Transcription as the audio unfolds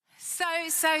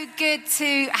So good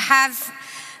to have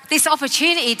this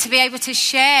opportunity to be able to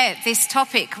share this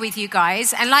topic with you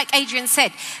guys. And like Adrian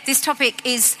said, this topic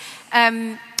is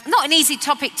not an easy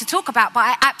topic to talk about, but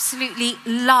I absolutely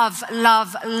love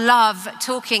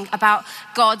talking about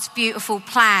God's beautiful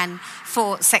plan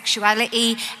for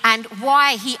sexuality and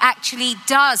why he actually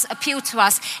does appeal to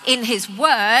us in his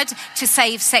word to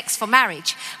save sex for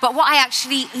marriage. But what I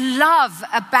actually love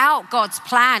about God's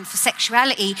plan for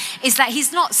sexuality is that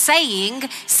he's not saying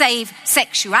save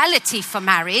sexuality for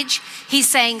marriage, he's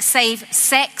saying save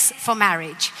sex for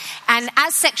marriage. And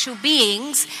as sexual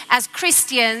beings, as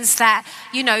Christians that,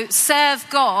 serve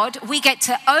God, we get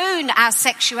to own our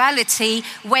sexuality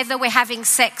whether we're having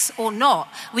sex or not.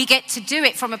 We get to do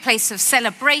it from a place of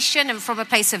celebration and from a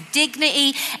place of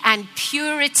dignity and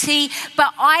purity.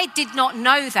 But I did not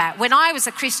know that. When I was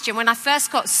a Christian, when I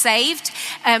first got saved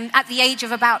at the age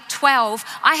of about 12,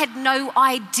 I had no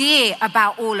idea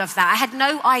about all of that. I had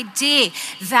no idea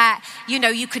that,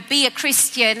 you could be a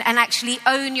Christian and actually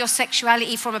own your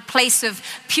sexuality from a place of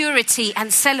purity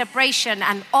and celebration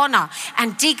and honor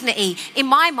and dignity. In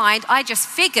my mind, I just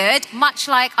figured, much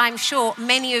like I'm sure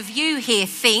many of you here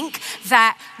think,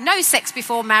 that no sex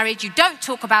before marriage, you don't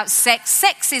talk about sex,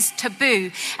 sex is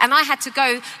taboo. And I had to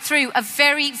go through a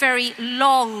very, very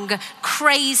long,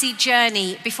 crazy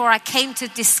journey before I came to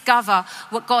discover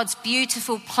what God's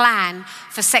beautiful plan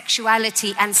for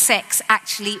sexuality and sex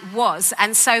actually was.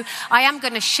 And so I am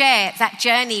going to share that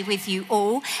journey with you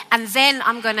all, and then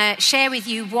I'm going to share with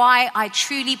you why I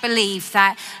truly believe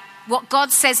that what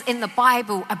God says in the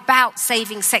Bible about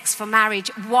saving sex for marriage,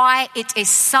 why it is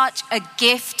such a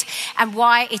gift and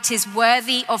why it is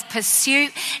worthy of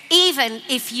pursuit, even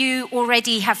if you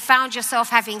already have found yourself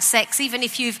having sex, even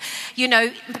if you've,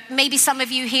 maybe some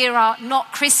of you here are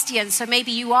not Christians, so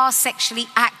maybe you are sexually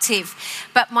active.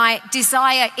 But my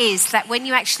desire is that when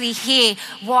you actually hear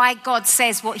why God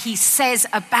says what he says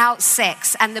about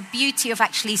sex and the beauty of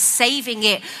actually saving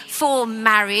it for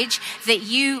marriage, that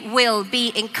you will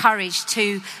be encouraged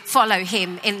to follow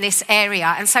him in this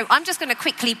area. And so I'm just going to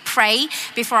quickly pray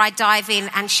before I dive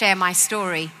in and share my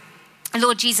story.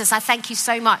 Lord Jesus, I thank you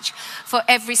so much for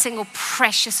every single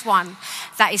precious one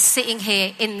that is sitting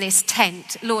here in this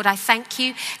tent. Lord, I thank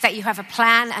you that you have a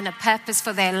plan and a purpose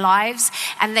for their lives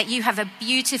and that you have a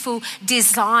beautiful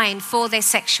design for their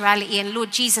sexuality. And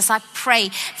Lord Jesus, I pray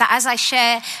that as I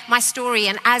share my story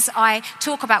and as I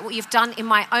talk about what you've done in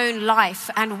my own life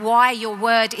and why your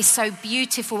word is so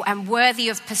beautiful and worthy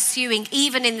of pursuing,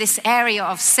 even in this area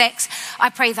of sex, I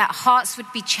pray that hearts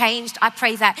would be changed. I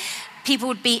pray that people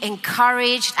would be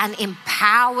encouraged and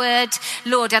empowered,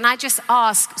 Lord. And I just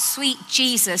ask, sweet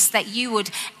Jesus, that you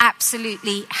would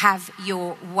absolutely have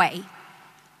your way.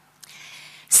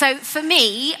 So for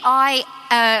me, I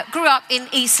grew up in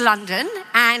East London,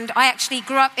 and I actually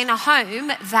grew up in a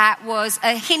home that was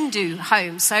a Hindu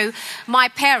home. So my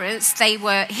parents, they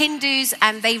were Hindus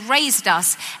and they raised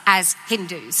us as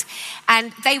Hindus.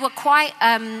 And they were quite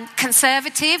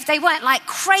conservative. They weren't like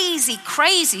crazy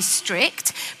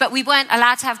strict, but we weren't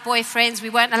allowed to have boyfriends. We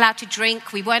weren't allowed to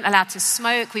drink. We weren't allowed to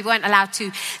smoke. We weren't allowed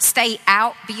to stay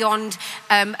out beyond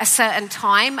a certain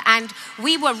time. And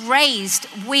we were raised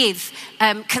with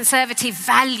conservative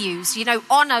values.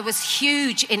 Honor was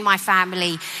huge in my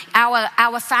family.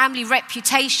 Our family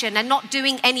reputation and not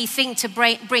doing anything to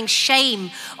bring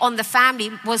shame on the family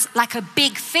was like a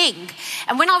big thing.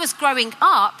 And when I was growing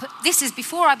up, this is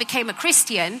before I became a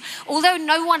Christian, although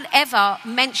no one ever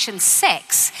mentioned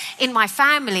sex in my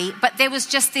family, but there was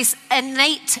just this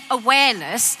innate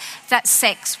awareness that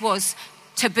sex was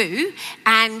taboo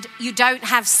and you don't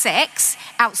have sex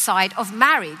outside of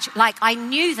marriage. Like, I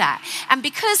knew that. And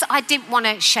because I didn't want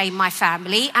to shame my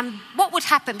family, and what would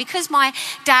happen, because my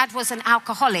dad was an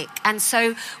alcoholic, and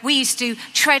so we used to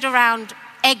tread on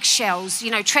eggshells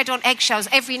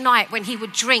every night when he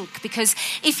would drink, because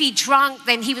if he drank,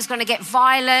 then he was going to get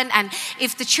violent, and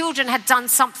if the children had done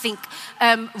something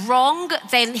wrong,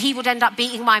 then he would end up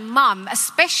beating my mum,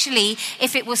 especially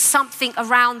if it was something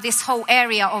around this whole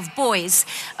area of boys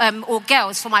or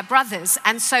girls for my brothers.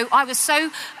 And so I was so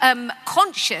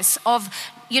conscious of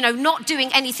not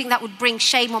doing anything that would bring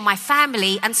shame on my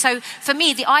family. And so for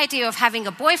me, the idea of having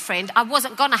a boyfriend, I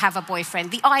wasn't going to have a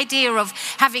boyfriend. The idea of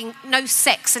having no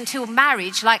sex until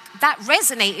marriage, like, that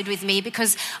resonated with me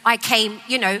because I came,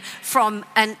 from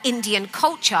an Indian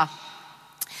culture.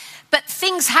 But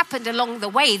things happened along the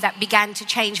way that began to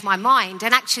change my mind.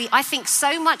 And actually, I think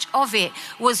so much of it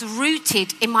was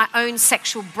rooted in my own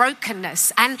sexual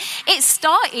brokenness. And it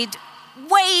started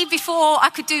way before I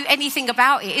could do anything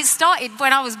about it. It started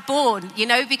when I was born,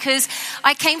 because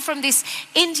I came from this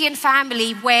Indian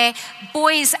family where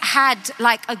boys had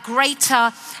like a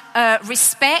greater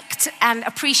respect and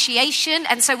appreciation.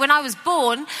 And so when I was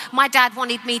born, my dad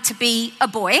wanted me to be a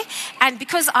boy. And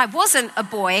because I wasn't a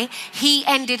boy, he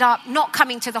ended up not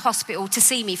coming to the hospital to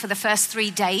see me for the first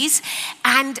 3 days.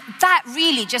 And that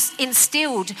really just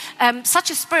instilled such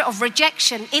a spirit of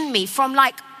rejection in me from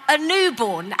like a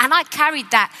newborn. And I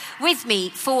carried that with me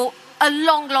for a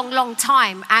long, long, long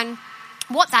time. And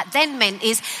what that then meant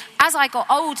is, as I got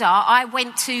older, I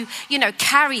went to,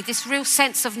 carry this real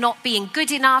sense of not being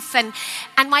good enough. And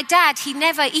my dad, he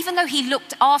never, even though he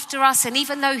looked after us and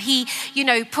even though he,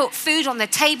 put food on the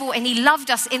table and he loved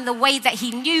us in the way that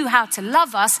he knew how to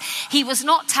love us, he was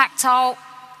not tactile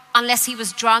unless he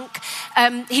was drunk.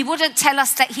 He wouldn't tell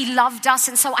us that he loved us.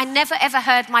 And so I never ever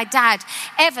heard my dad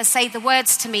ever say the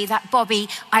words to me that, Bobby,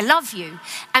 I love you.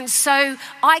 And so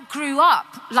I grew up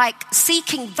like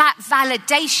seeking that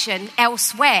validation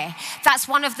elsewhere. That's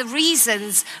one of the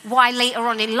reasons why later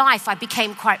on in life I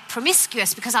became quite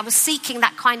promiscuous, because I was seeking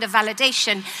that kind of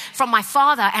validation from my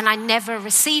father and I never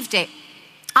received it.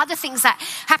 Other things that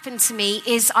happened to me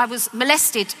is I was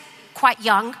molested quite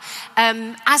young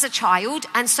as a child,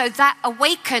 and so that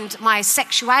awakened my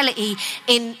sexuality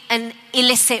in an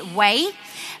illicit way.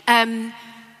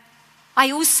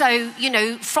 I also,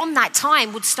 from that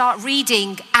time would start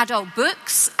reading adult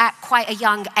books at quite a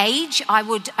young age. I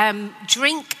would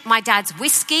drink my dad's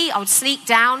whiskey. I would sneak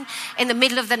down in the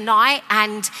middle of the night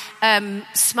and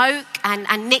smoke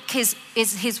and nick his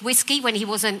whiskey when he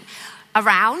wasn't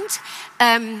around.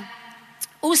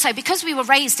 Also, because we were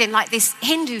raised in like this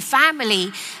Hindu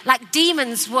family, like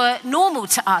demons were normal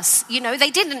to us.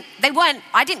 I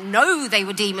didn't know they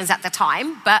were demons at the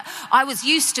time, but I was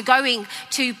used to going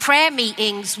to prayer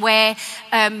meetings where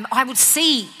I would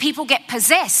see people get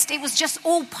possessed. It was just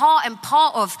all part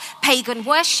of pagan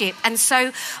worship. And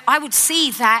so I would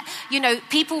see that,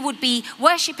 people would be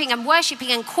worshipping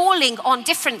and calling on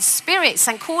different spirits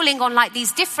and calling on like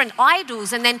these different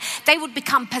idols. And then they would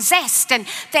become possessed and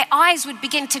their eyes would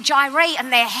begin to gyrate and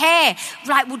their hair,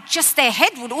 their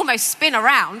head would almost spin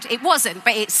around. It wasn't,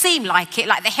 but it seemed like it,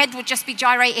 like the head would just be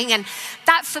gyrating. And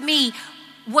that for me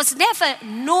was never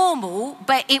normal,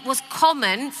 but it was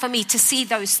common for me to see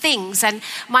those things. And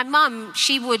my mum,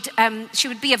 she would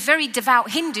be a very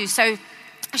devout Hindu, so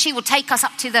she would take us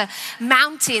up to the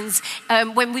mountains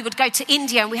when we would go to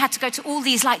India, and we had to go to all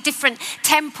these like different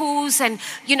temples and,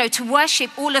 to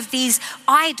worship all of these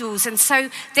idols. And so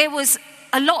there was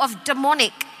a lot of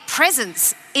demonic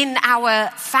presence in our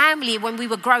family when we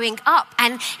were growing up,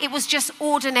 and it was just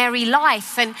ordinary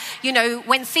life. And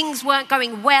when things weren't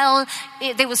going well,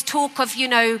 there was talk of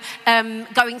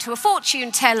going to a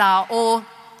fortune teller, or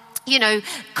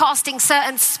casting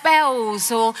certain spells,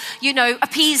 or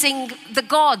appeasing the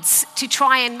gods to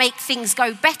try and make things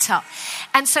go better.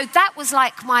 And so that was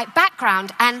like my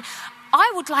background. And I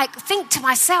would think to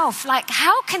myself,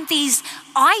 how can these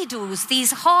idols,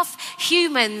 these half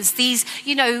humans, these,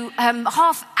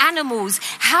 half animals,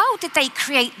 how did they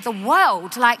create the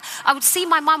world? I would see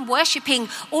my mum worshipping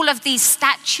all of these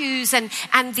statues and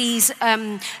these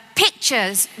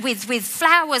pictures with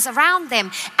flowers around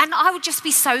them. And I would just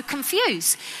be so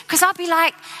confused, because I'd be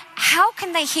like, how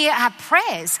can they hear our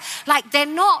prayers? They're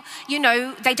not,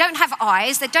 they don't have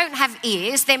eyes, they don't have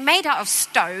ears, they're made out of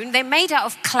stone, they're made out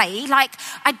of clay.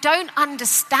 I don't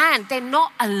understand, they're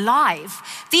not alive.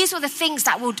 These were the things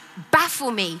that would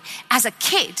baffle me as a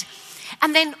kid.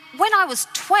 And then when I was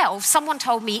 12, someone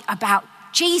told me about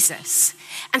Jesus,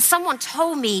 and someone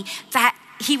told me that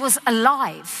he was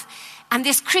alive, and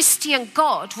this Christian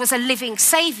God was a living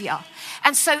savior.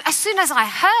 And so as soon as I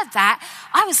heard that,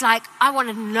 I was like, I want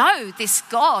to know this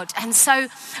God. And so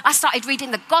I started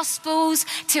reading the Gospels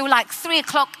till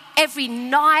 3:00 every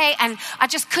night, and I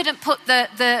just couldn't put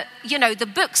the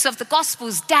books of the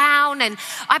Gospels down. And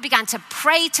I began to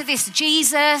pray to this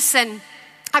Jesus, and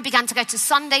I began to go to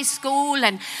Sunday school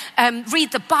and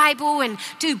read the Bible and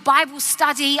do Bible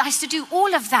study. I used to do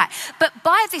all of that. But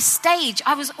by this stage,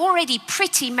 I was already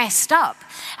pretty messed up.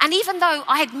 And even though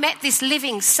I had met this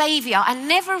living savior, I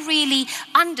never really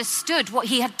understood what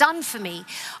he had done for me.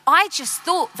 I just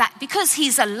thought that because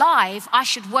he's alive, I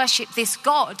should worship this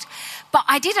God. But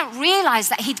I didn't realize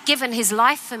that he'd given his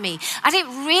life for me. I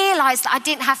didn't realize that I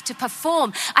didn't have to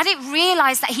perform. I didn't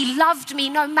realize that he loved me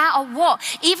no matter what.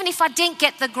 Even if I didn't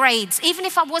get the grades, even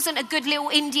if I wasn't a good little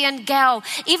Indian girl,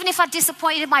 even if I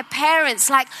disappointed my parents,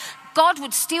 God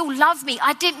would still love me.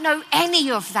 I didn't know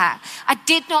any of that. I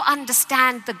did not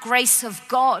understand the grace of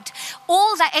God.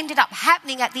 All that ended up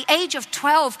happening at the age of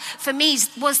 12 for me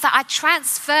was that I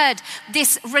transferred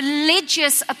this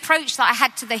religious approach that I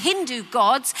had to the Hindu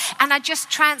gods, and I just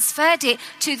transferred it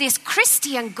to this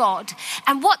Christian God.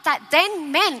 And what that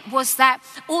then meant was that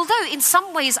although in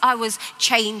some ways I was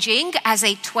changing as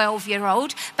a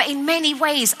 12-year-old, but in many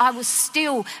ways I was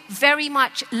still very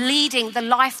much leading the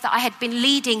life that I had been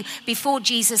leading before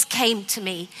Jesus came to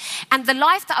me. And the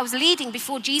life that I was leading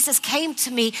before Jesus came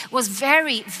to me was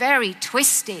very, very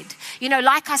twisted. You know,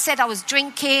 like I said, I was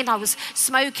drinking, I was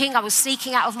smoking, I was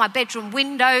sneaking out of my bedroom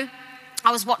window.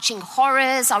 I was watching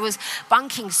horrors, I was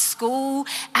bunking school,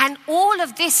 and all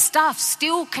of this stuff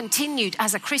still continued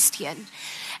as a Christian.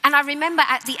 And I remember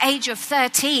at the age of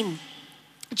 13,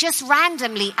 just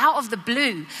randomly, out of the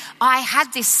blue, I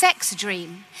had this sex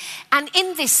dream. And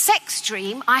in this sex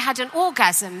dream, I had an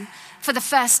orgasm for the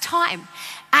first time.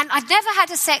 And I'd never had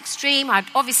a sex dream. I'd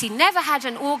obviously never had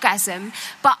an orgasm.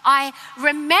 But I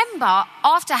remember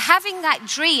after having that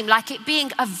dream, like it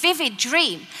being a vivid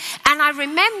dream. And I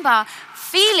remember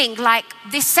feeling like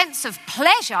this sense of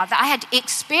pleasure that I had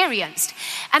experienced.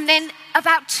 And then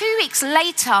about 2 weeks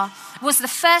later was the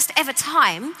first ever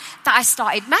time that I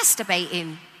started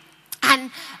masturbating.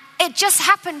 And it just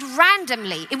happened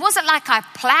randomly. It wasn't like I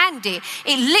planned it.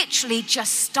 It literally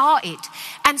just started.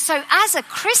 And so as a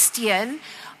Christian,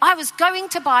 I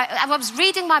was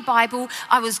reading my Bible,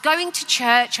 I was going to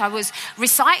church, I was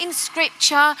reciting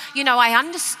scripture, you know, I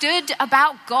understood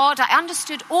about God, I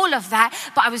understood all of that,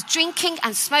 but I was drinking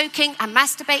and smoking and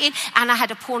masturbating, and I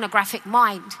had a pornographic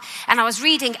mind. And I was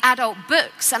reading adult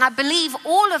books, and I believe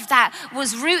all of that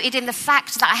was rooted in the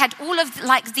fact that I had all of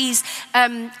like these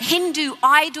Hindu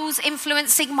idols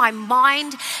influencing my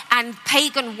mind, and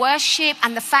pagan worship,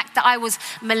 and the fact that I was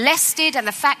molested, and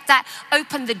the fact that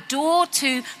opened the door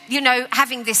to, you know,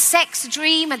 having this sex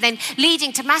dream and then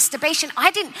leading to masturbation.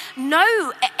 I didn't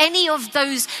know any of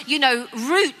those, you know,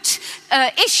 root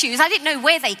issues. I didn't know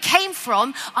where they came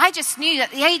from. I just knew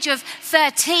that at the age of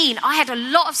 13, I had a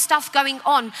lot of stuff going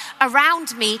on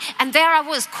around me. And there I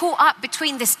was caught up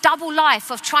between this double life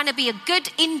of trying to be a good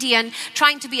Indian,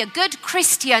 trying to be a good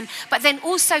Christian, but then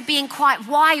also being quite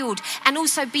wild and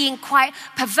also being quite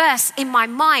perverse in my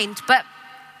mind. But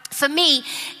for me,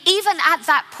 even at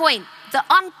that point, the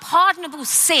unpardonable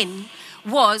sin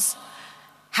was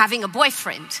having a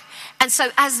boyfriend. And so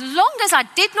as long as I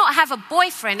did not have a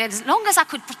boyfriend, and as long as I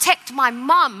could protect my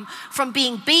mum from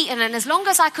being beaten, and as long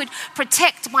as I could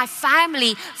protect my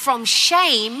family from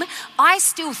shame, I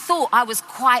still thought I was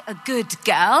quite a good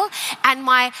girl. And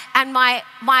my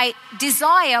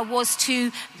desire was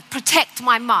to protect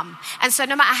my mum. And so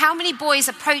no matter how many boys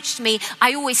approached me,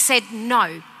 I always said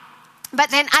no. But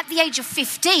then at the age of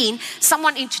 15,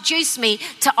 someone introduced me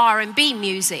to R&B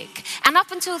music. And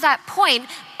up until that point,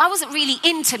 I wasn't really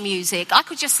into music. I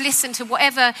could just listen to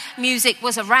whatever music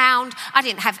was around. I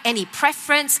didn't have any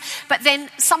preference. But then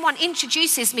someone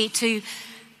introduces me to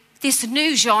this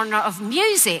new genre of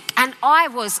music, and I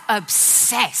was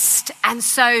obsessed. And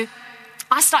so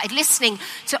I started listening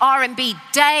to R&B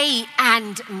day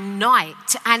and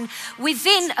night. And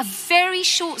within a very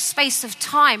short space of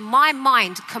time, my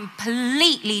mind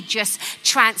completely just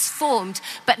transformed,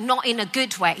 but not in a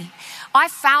good way. I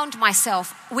found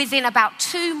myself within about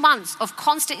 2 months of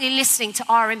constantly listening to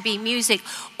R&B music.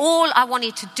 All I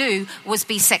wanted to do was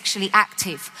be sexually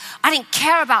active. I didn't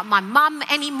care about my mum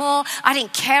anymore. I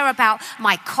didn't care about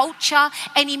my culture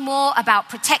anymore, about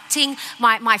protecting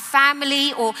my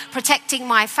family or protecting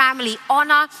my family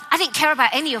honor. I didn't care about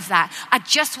any of that. I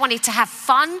just wanted to have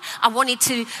fun. I wanted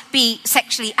to be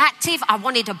sexually active. I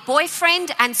wanted a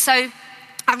boyfriend. And so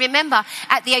I remember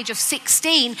at the age of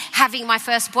 16 having my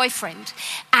first boyfriend,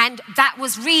 and that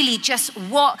was really just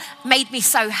what made me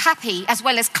so happy, as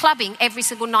well as clubbing every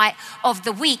single night of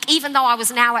the week, even though I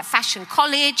was now at fashion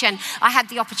college and I had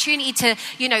the opportunity to,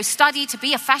 you know, study to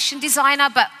be a fashion designer,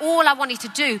 but all I wanted to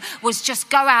do was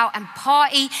just go out and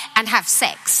party and have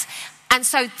sex. And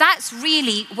so that's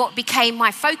really what became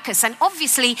my focus. And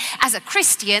obviously, as a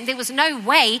Christian, there was no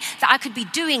way that I could be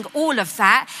doing all of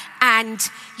that and,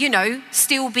 you know,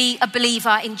 still be a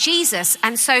believer in Jesus.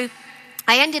 And so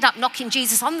I ended up knocking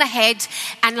Jesus on the head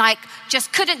and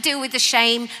just couldn't deal with the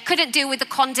shame, couldn't deal with the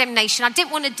condemnation. I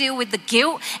didn't want to deal with the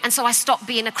guilt. And so I stopped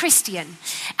being a Christian.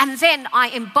 And then I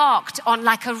embarked on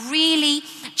a really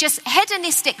just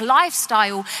hedonistic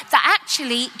lifestyle that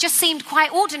actually just seemed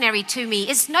quite ordinary to me.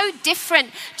 It's no different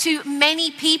to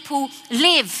many people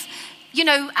live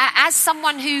as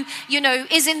someone who,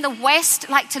 is in the West,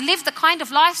 like to live the kind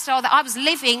of lifestyle that I was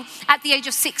living at the age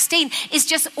of 16 is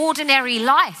just ordinary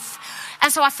life.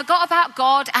 And so I forgot about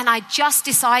God, and I just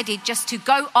decided just to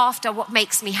go after what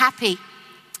makes me happy.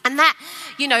 And that,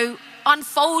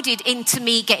 unfolded into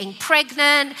me getting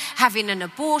pregnant, having an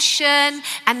abortion,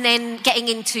 and then getting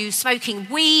into smoking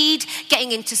weed,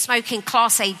 getting into smoking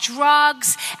Class A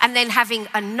drugs, and then having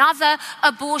another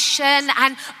abortion.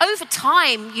 And over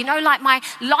time, my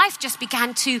life just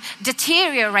began to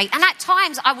deteriorate. And at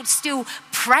times I would still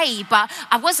pray, but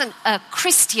I wasn't a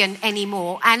Christian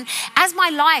anymore. And as my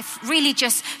life really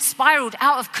just spiraled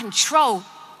out of control,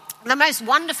 the most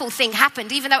wonderful thing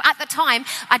happened, even though at the time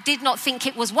I did not think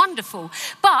it was wonderful.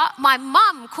 But my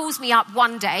mum calls me up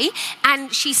one day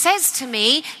and she says to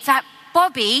me that,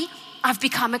 Bobby, I've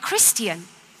become a Christian.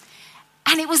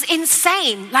 And it was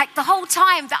insane. Like the whole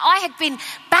time that I had been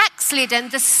backslidden,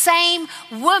 the same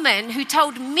woman who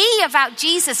told me about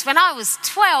Jesus when I was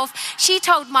 12, she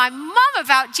told my mum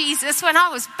about Jesus when I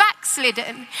was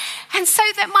backslidden. And so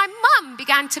that my mum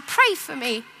began to pray for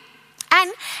me. And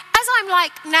as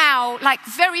I'm now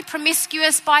very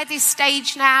promiscuous by this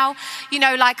stage now,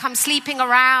 I'm sleeping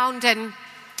around and,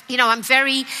 I'm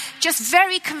very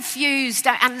confused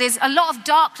and there's a lot of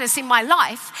darkness in my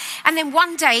life. And then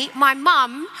one day my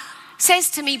mum says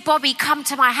to me, Bobby, come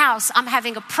to my house. I'm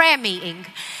having a prayer meeting.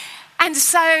 And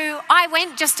so I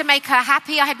went just to make her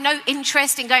happy. I had no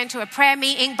interest in going to a prayer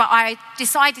meeting, but I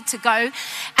decided to go.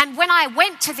 And when I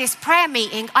went to this prayer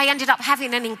meeting, I ended up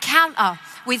having an encounter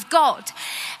with God.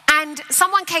 And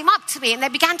someone came up to me and they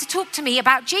began to talk to me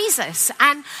about Jesus.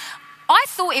 And I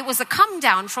thought it was a come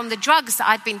down from the drugs that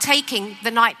I'd been taking the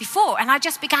night before. And I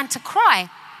just began to cry.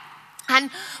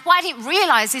 And what I didn't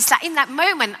realize is that in that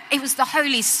moment, it was the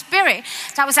Holy Spirit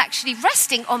that was actually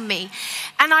resting on me.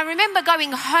 And I remember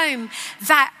going home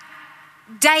that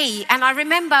day, and I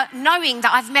remember knowing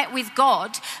that I've met with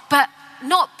God, but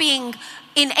not being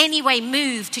in any way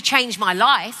moved to change my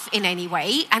life in any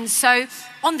way. And so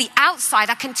on the outside,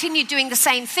 I continued doing the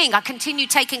same thing. I continued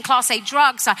taking Class A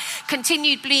drugs. I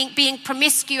continued being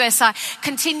promiscuous. I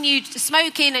continued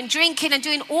smoking and drinking and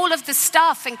doing all of the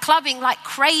stuff and clubbing like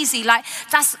crazy. Like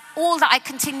that's all that I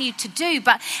continued to do.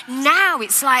 But now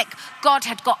it's like God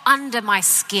had got under my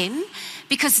skin,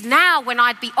 because now when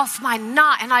I'd be off my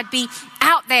nut and I'd be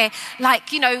out there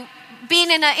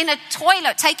being in a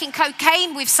toilet taking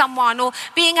cocaine with someone or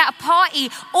being at a party,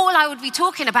 all I would be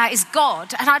talking about is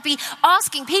God. And I'd be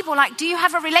asking people do you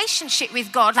have a relationship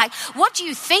with God? What do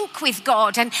you think with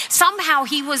God? And somehow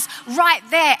he was right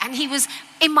there and he was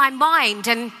in my mind.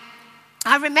 And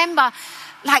I remember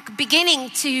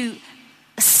beginning to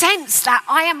sense that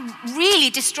I am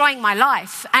really destroying my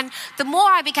life. And the more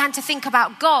I began to think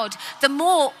about God, the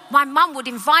more my mum would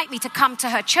invite me to come to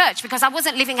her church, because I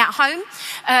wasn't living at home.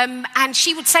 And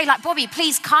she would say Bobby,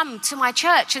 please come to my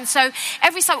church. And so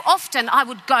every so often I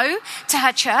would go to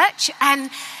her church, and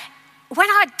when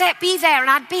I'd be there and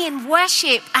I'd be in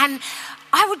worship and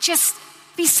I would just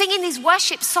be singing these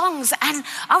worship songs and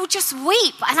I would just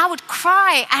weep and I would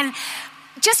cry, and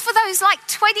just for those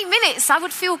 20 minutes, I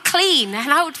would feel clean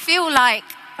and I would feel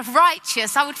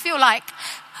righteous. I would feel like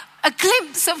a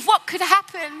glimpse of what could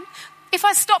happen if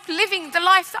I stopped living the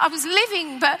life that I was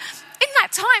living. But in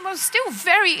that time, I was still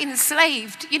very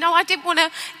enslaved. I didn't want to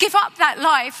give up that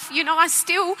life. I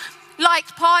still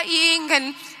liked partying,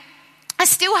 and I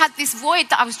still had this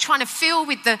void that I was trying to fill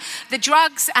with the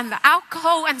drugs and the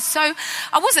alcohol. And so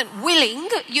I wasn't willing,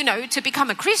 to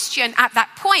become a Christian at that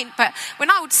point. But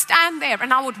when I would stand there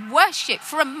and I would worship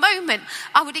for a moment,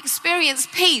 I would experience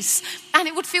peace and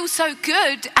it would feel so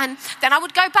good. And then I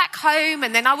would go back home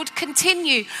and then I would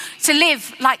continue to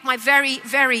live my very,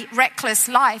 very reckless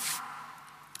life.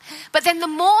 But then the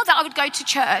more that I would go to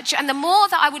church and the more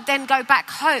that I would then go back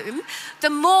home, the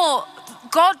more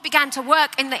God began to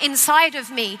work in the inside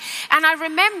of me. And I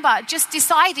remember just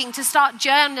deciding to start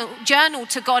journal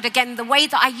to God again the way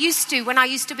that I used to when I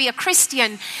used to be a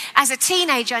Christian as a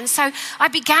teenager. And so I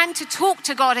began to talk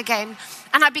to God again.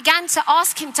 And I began to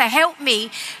ask him to help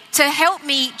me,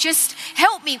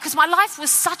 because my life was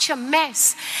such a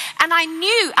mess. And I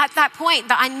knew at that point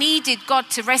that I needed God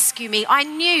to rescue me. I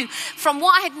knew from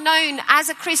what I had known as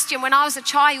a Christian when I was a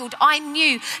child, I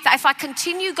knew that if I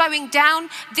continue going down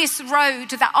this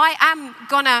road, that I am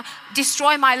going to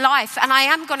destroy my life and I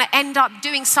am going to end up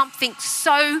doing something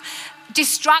so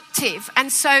destructive.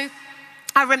 And so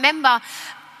I remember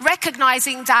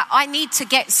recognizing that I need to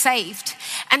get saved.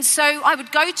 And so I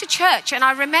would go to church, and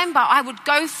I remember I would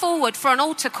go forward for an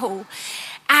altar call,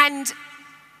 and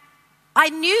I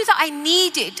knew that I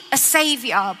needed a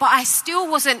savior, but I still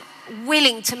wasn't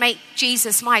willing to make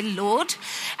Jesus my Lord.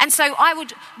 And so I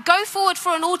would go forward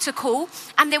for an altar call,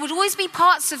 and there would always be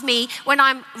parts of me when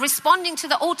I'm responding to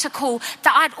the altar call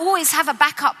that I'd always have a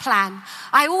backup plan.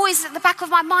 I always, at the back of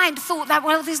my mind, thought that,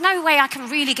 well, there's no way I can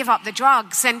really give up the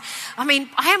drugs. And I mean,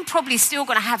 I am probably still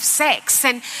going to have sex.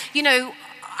 And, you know,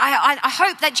 I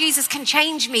hope that Jesus can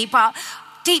change me, but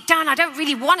deep down, I don't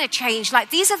really want to change.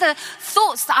 Like, these are the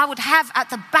thoughts that I would have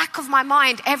at the back of my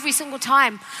mind every single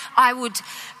time I would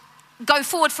go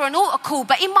forward for an altar call.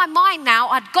 But in my mind now,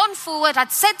 I'd gone forward,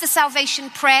 I'd said the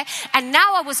salvation prayer, and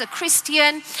now I was a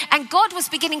Christian, and God was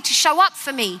beginning to show up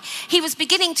for me. He was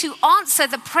beginning to answer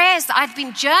the prayers that I'd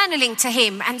been journaling to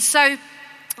him. And so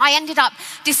I ended up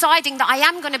deciding that I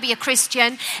am going to be a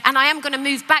Christian, and I am going to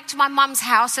move back to my mum's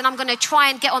house, and I'm going to try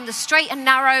and get on the straight and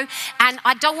narrow, and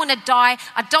I don't want to die.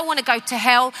 I don't want to go to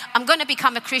hell. I'm going to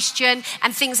become a Christian,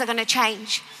 and things are going to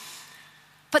change.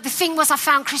 But the thing was, I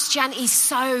found Christianity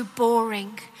so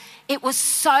boring. It was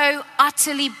so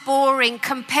utterly boring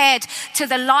compared to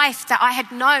the life that I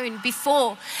had known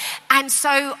before. And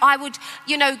so I would,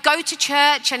 go to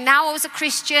church, and now I was a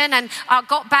Christian, and I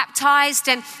got baptized,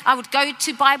 and I would go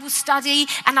to Bible study,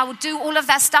 and I would do all of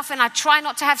that stuff, and I'd try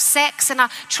not to have sex, and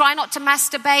I'd try not to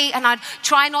masturbate, and I'd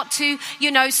try not to,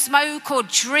 smoke or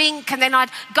drink. And then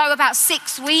I'd go about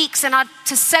 6 weeks, and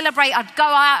to celebrate, I'd go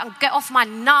out and get off my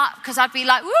nut, because I'd be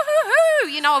like,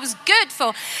 woohoo, I was good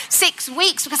for 6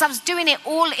 weeks because I was doing it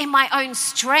all in my own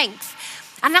strength.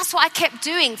 And that's what I kept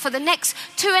doing for the next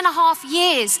 2.5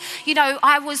 years.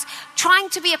 I was trying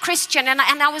to be a Christian, and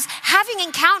I was having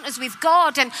encounters with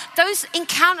God, and those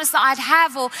encounters that I'd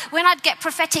have, or when I'd get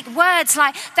prophetic words,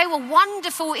 like, they were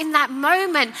wonderful in that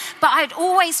moment, but I'd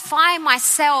always find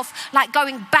myself like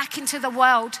going back into the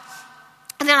world.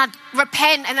 And then I'd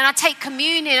repent, and then I'd take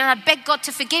communion, and I'd beg God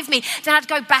to forgive me. Then I'd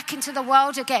go back into the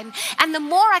world again. And the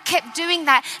more I kept doing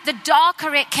that, the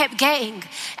darker it kept getting.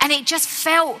 And it just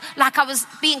felt like I was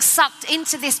being sucked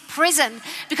into this prison.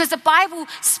 Because the Bible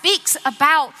speaks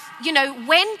about,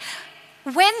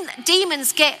 when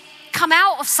demons come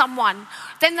out of someone,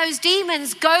 then those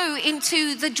demons go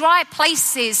into the dry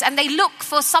places, and they look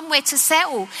for somewhere to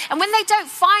settle. And when they don't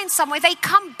find somewhere, they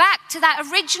come back to that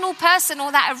original person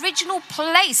or that original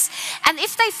place. And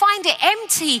if they find it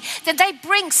empty, then they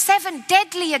bring 7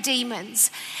 deadlier demons.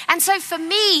 And so for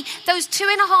me, those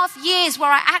 2.5 years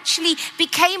where I actually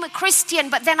became a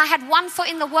Christian, but then I had one foot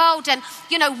in the world and,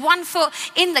 one foot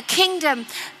in the kingdom,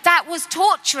 that was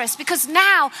torturous, because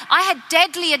now I had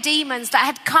deadlier demons that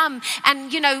had come,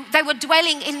 and, they were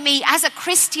dwelling in me as a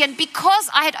Christian, because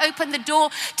I had opened the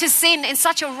door to sin in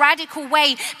such a radical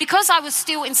way, because I was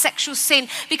still in sexual sin,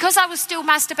 because I was still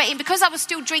masturbating, because I was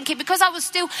still drinking, because I was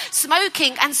still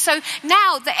smoking. And so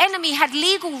now the enemy had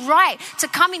legal right to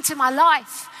come into my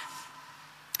life.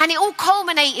 And it all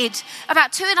culminated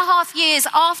about 2.5 years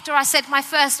after I said my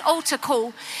first altar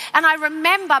call. And I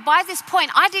remember by this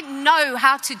point, I didn't know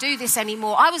how to do this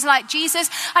anymore. I was like, Jesus,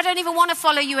 I don't even want to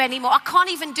follow you anymore. I can't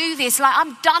even do this. Like,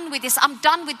 I'm done with this. I'm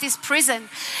done with this prison.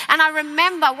 And I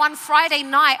remember one Friday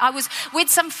night, I was with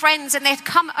some friends, and they'd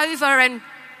come over, and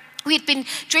we'd been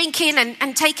drinking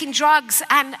and taking drugs.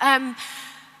 And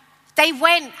they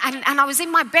went, and I was in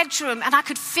my bedroom, and I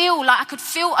could feel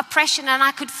oppression, and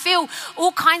I could feel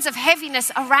all kinds of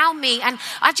heaviness around me. And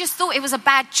I just thought it was a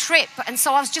bad trip. And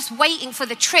so I was just waiting for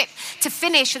the trip to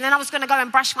finish, and then I was going to go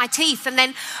and brush my teeth. And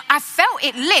then I felt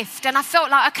it lift, and I felt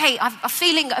like, okay, I'm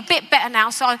feeling a bit better now.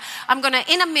 So I'm going to,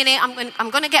 in a minute, I'm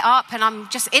going to get up, and I'm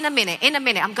just in a minute,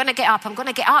 I'm going to get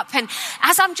up. And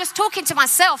as I'm just talking to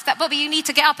myself that, Bobby, you need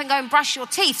to get up and go and brush your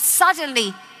teeth,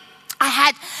 suddenly I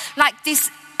had like this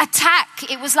attack.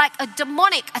 It was like a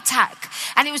demonic attack,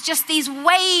 and it was just these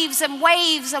waves and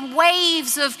waves and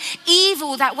waves of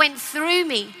evil that went through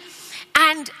me.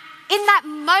 And in that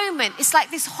moment, it's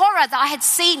like this horror that I had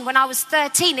seen when I was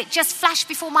 13. It just flashed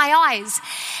before my eyes,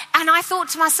 and I thought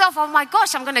to myself, oh my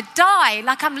gosh, I'm going to die.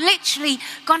 Like, I'm literally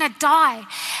going to die.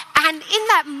 And in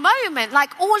that moment,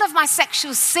 like, all of my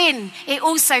sexual sin, it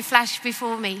also flashed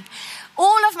before me.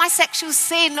 All of my sexual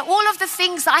sin, all of the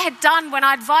things that I had done when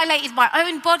I'd violated my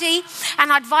own body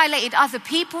and I'd violated other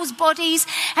people's bodies,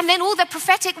 and then all the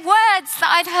prophetic words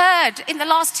that I'd heard in the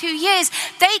last 2 years,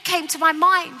 they came to my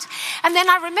mind. And then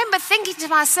I remember thinking to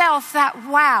myself that,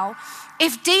 wow,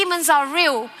 if demons are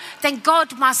real, then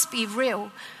God must be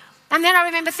real. And then I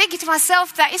remember thinking to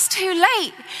myself that it's too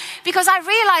late, because I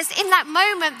realized in that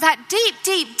moment that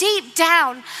deep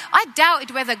down, I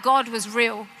doubted whether God was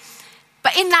real.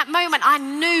 But in that moment, I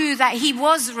knew that he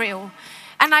was real.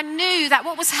 And I knew that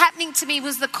what was happening to me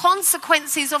was the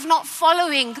consequences of not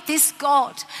following this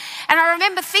God. And I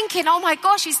remember thinking, oh my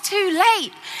gosh, it's too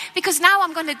late because now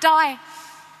I'm going to die.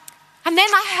 And then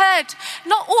I heard,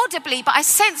 not audibly, but I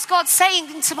sensed God saying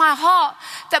into my heart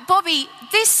that, Bobby,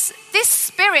 this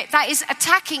spirit that is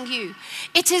attacking you,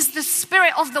 it is the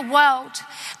spirit of the world.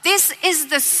 This is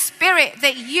the spirit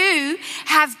that you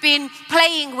have been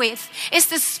playing with. It's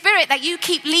the spirit that you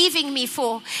keep leaving me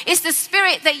for. It's the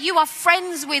spirit that you are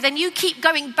friends with and you keep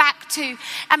going back to.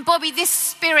 And Bobby, this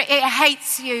spirit, it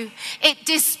hates you. It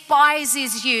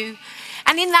despises you.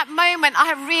 And in that moment,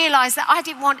 I realized that I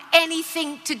didn't want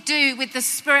anything to do with the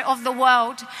spirit of the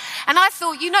world. And I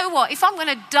thought, you know what? If I'm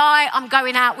going to die, I'm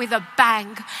going out with a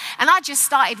bang. And I just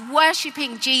started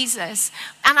worshiping Jesus.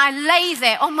 And I lay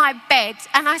there on my bed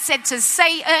and I said to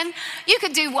Satan, you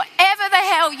can do whatever the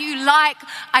hell you like.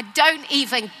 I don't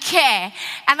even care.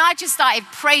 And I just started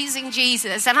praising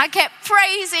Jesus. And I kept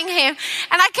praising him.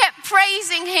 And I kept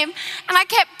praising him. And I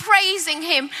kept praising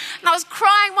him. And I was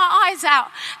crying my eyes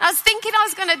out. And I was thinking I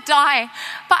was going to die.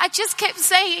 But I just kept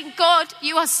saying, God,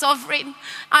 you are sovereign. And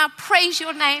I praise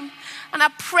your name. And I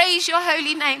praise your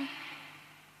holy name.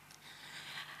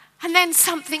 And then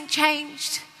something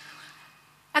changed.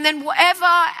 And then whatever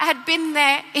had been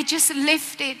there, it just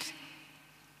lifted.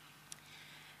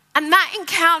 And that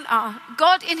encounter,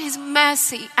 God in his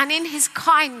mercy and in his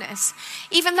kindness,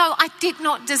 even though I did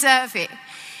not deserve it,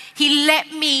 he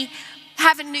let me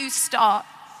have a new start.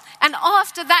 And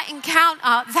after that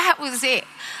encounter, that was it.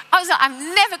 I was like,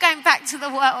 I'm never going back to the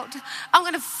world. I'm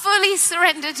going to fully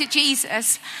surrender to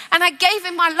Jesus. And I gave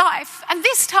him my life. And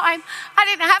this time, I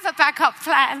didn't have a backup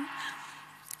plan.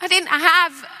 I didn't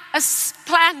have a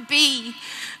plan B.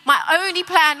 My only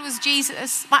plan was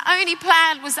Jesus. My only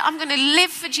plan was that I'm going to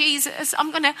live for Jesus. I'm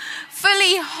going to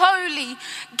fully, wholly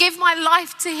give my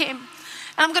life to him.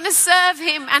 And I'm going to serve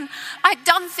him. And I'd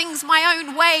done things my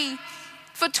own way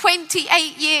for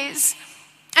 28 years.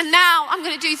 And now I'm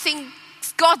going to do things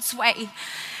God's way.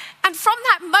 And from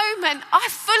that moment, I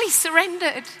fully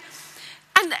surrendered.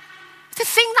 And the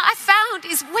thing that I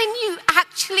found is when you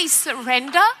actually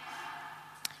surrender,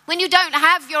 when you don't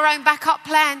have your own backup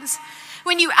plans,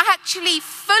 when you actually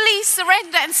fully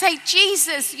surrender and say,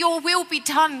 Jesus, your will be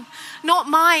done, not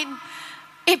mine,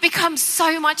 it becomes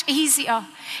so much easier.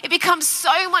 It becomes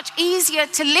so much easier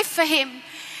to live for him.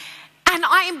 And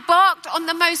I embarked on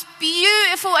the most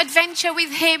beautiful adventure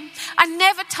with him. I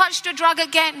never touched a drug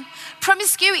again.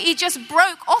 Promiscuity just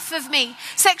broke off of me.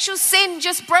 Sexual sin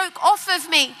just broke off of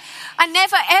me. I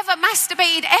never ever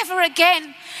masturbated ever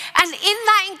again. And in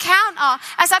that encounter,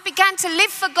 as I began to live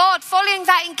for God, following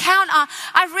that encounter,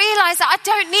 I realized that I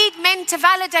don't need men to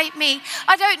validate me.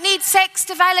 I don't need sex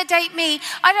to validate me.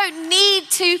 I don't need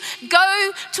to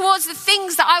go towards the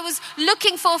things that I was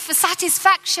looking for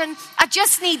satisfaction. I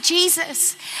just need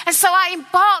Jesus. And so I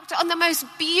embarked on the most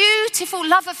beautiful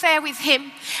love affair with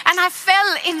him. And I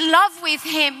fell in love with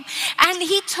him. And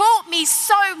he taught me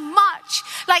so much.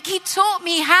 Like he taught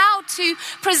me how to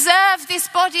preserve this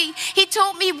body. He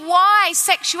taught me why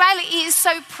sexuality is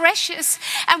so precious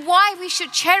and why we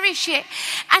should cherish it.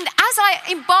 And as I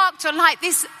embarked on like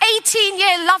this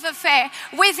 18-year love affair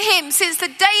with him, since the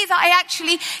day that I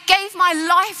actually gave my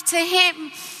life to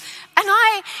him, and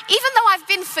even though I've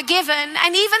been forgiven,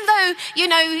 and even though,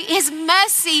 his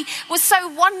mercy was so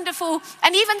wonderful,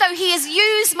 and even though he has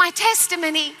used my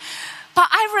testimony, but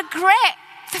I regret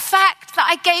the fact that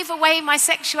I gave away my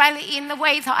sexuality in the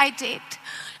way that I did.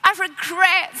 I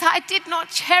regret that I did not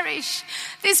cherish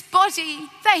this body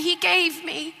that he gave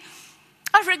me.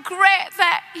 I regret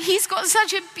that he's got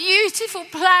such a beautiful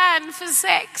plan for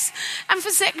sex and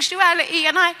for sexuality,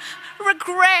 and I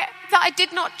regret that I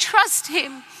did not trust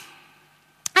him.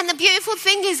 And the beautiful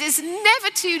thing is, it's never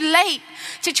too late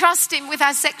to trust him with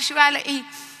our sexuality.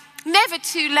 Never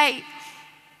too late.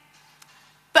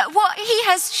 But what he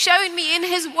has shown me in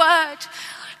his word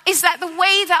is that the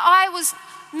way that I was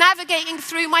navigating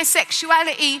through my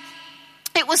sexuality,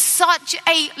 it was such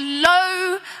a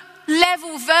low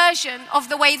level version of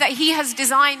the way that he has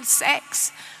designed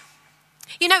sex.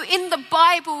 In the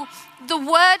Bible, the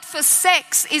word for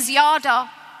sex is yada.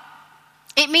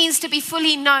 It means to be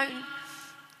fully known.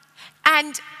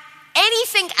 And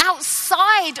anything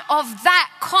outside of that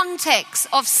context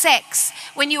of sex,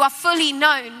 when you are fully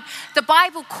known, the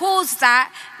Bible calls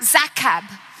that zakab.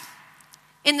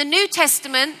 In the New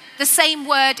Testament, the same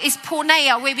word is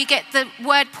porneia, where we get the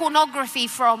word pornography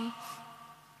from,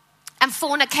 and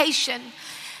fornication.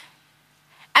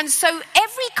 And so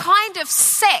every kind of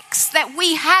sex that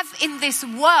we have in this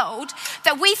world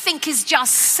that we think is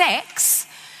just sex,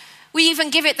 we even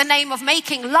give it the name of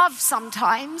making love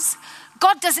sometimes.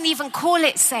 God doesn't even call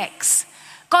it sex.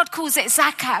 God calls it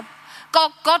zakab.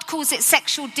 God calls it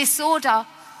sexual disorder.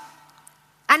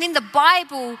 And in the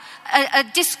Bible, a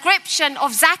description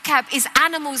of zakab is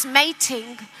animals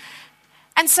mating.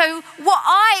 And so what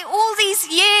I, all these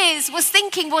years, was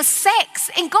thinking was sex,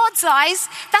 in God's eyes,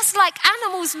 that's like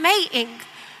animals mating.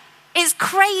 It's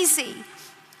crazy.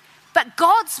 But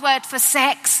God's word for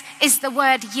sex is the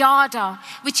word yada,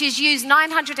 which is used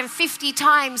 950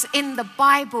 times in the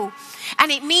Bible. And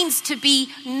it means to be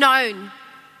known.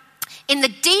 In the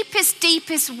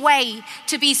deepest way,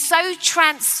 to be so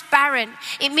transparent.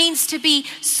 It means to be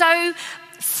so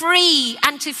free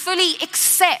and to fully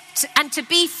accept and to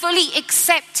be fully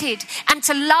accepted and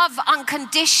to love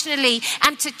unconditionally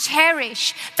and to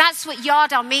cherish. That's what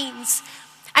yada means.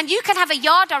 And you can have a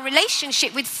yada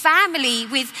relationship with family,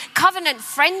 with covenant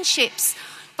friendships.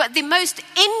 But the most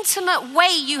intimate way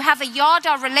you have a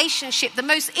yada relationship, the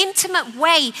most intimate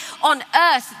way on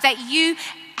earth that you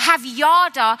have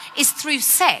yada is through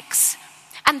sex.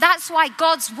 And that's why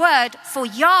God's word for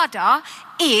yada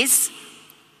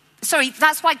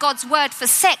that's why God's word for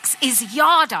sex is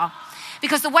yada.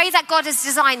 Because the way that God has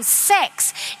designed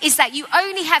sex is that you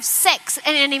only have sex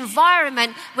in an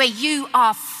environment where you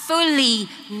are fully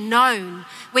known,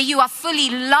 where you are fully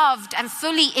loved and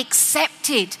fully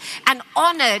accepted and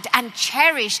honored and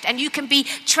cherished, and you can be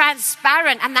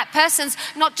transparent, and that person's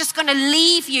not just going to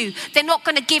leave you. They're not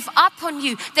going to give up on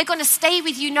you. They're going to stay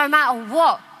with you no matter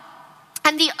what.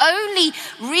 And the only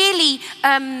really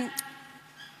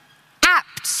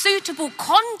apt, suitable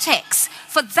context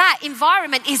for that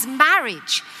environment is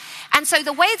marriage. And so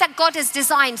the way that God has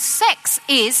designed sex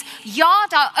is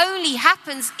yada only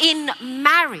happens in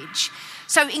marriage.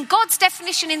 So in God's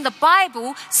definition in the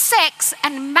Bible, sex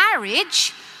and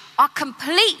marriage are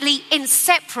completely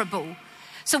inseparable.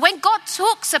 So when God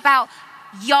talks about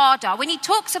yada, when he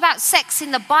talks about sex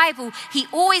in the Bible, he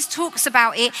always talks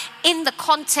about it in the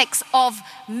context of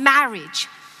marriage.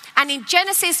 And in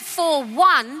Genesis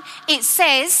 4:1, it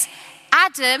says,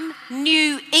 Adam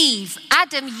knew Eve.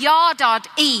 Adam yarded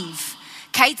Eve.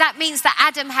 Okay, that means that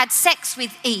Adam had sex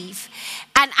with Eve.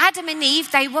 And Adam and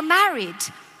Eve, they were married.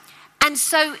 And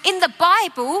so in the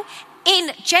Bible,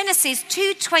 in Genesis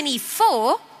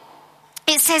 2:24,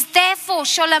 it says, therefore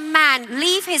shall a man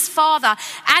leave his father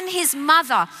and his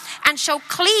mother and shall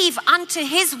cleave unto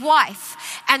his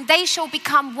wife, and they shall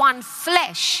become one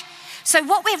flesh. So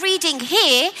what we're reading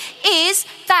here is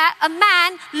that a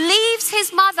man leaves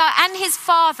his mother and his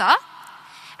father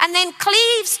and then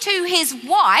cleaves to his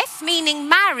wife, meaning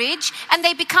marriage, and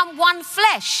they become one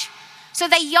flesh. So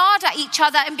they yard at each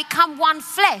other and become one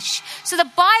flesh. So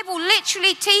the Bible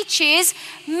literally teaches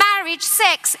marriage,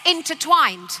 sex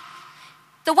intertwined.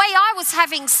 The way I was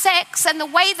having sex and the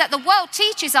way that the world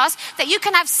teaches us that you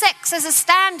can have sex as a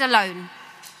standalone.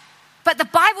 But the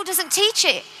Bible doesn't teach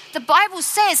it. The Bible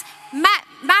says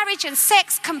marriage and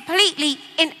sex completely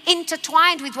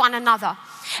intertwined with one another.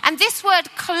 And this word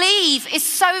cleave is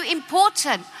so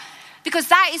important because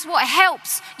that is what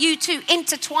helps you to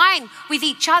intertwine with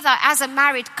each other as a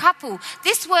married couple.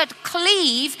 This word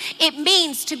cleave, it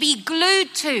means to be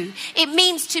glued to. It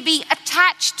means to be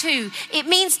attached to. It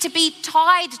means to be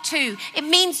tied to. It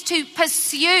means to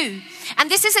pursue. And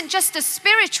this isn't just a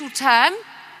spiritual term.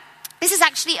 This is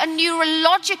actually a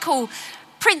neurological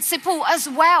principle as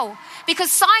well.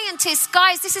 Because scientists,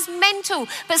 guys, this is mental,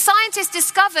 but scientists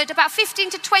discovered about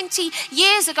 15 to 20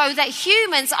 years ago that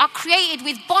humans are created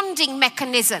with bonding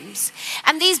mechanisms.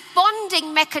 And these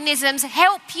bonding mechanisms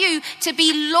help you to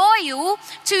be loyal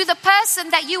to the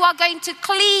person that you are going to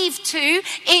cleave to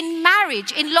in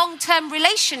marriage, in long-term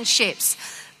relationships.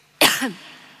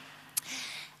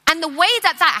 And the way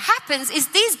that happens is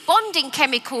these bonding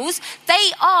chemicals,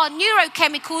 they are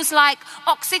neurochemicals like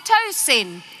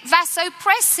oxytocin,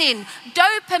 vasopressin,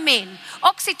 dopamine.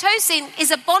 Oxytocin is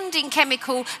a bonding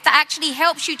chemical that actually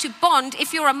helps you to bond.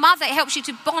 If you're a mother, it helps you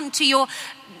to bond to your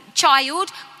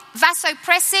child.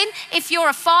 Vasopressin, if you're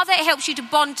a father, it helps you to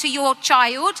bond to your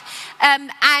child.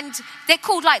 And they're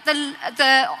called like the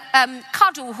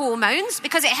cuddle hormones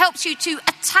because it helps you to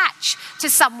attach to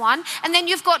someone. And then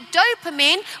you've got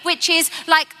dopamine, which is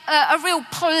like a real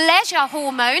pleasure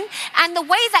hormone. And the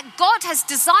way that God has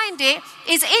designed it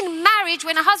is in marriage,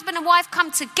 when a husband and wife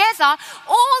come together,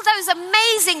 all those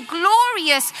amazing,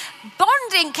 glorious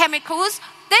bonding chemicals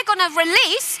they're going to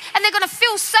release and they're going to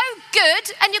feel so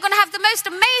good, and you're going to have the most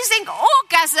amazing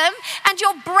orgasm, and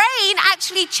your brain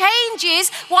actually changes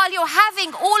while you're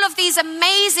having all of these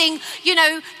amazing,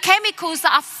 chemicals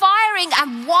that are firing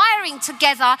and wiring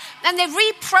together, and they're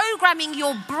reprogramming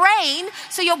your brain.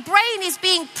 So your brain is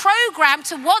being programmed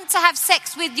to want to have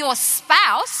sex with your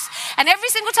spouse, and every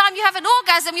single time you have an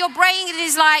orgasm, your brain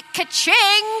is like,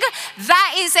 ka-ching,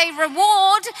 that is a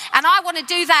reward, and I want to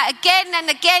do that again and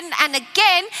again and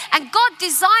again. And God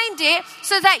designed it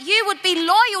so that you would be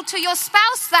loyal to your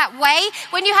spouse that way.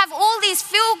 When you have all these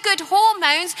feel-good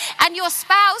hormones and your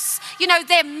spouse,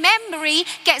 their memory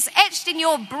gets etched in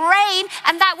your brain,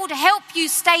 and that would help you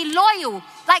stay loyal.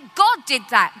 Like God did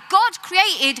that. God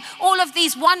created all of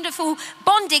these wonderful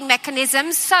bonding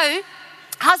mechanisms so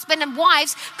husband and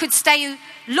wives could stay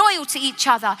loyal to each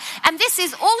other. And this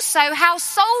is also how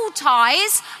soul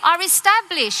ties are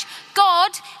established.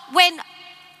 God, when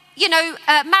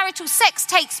marital sex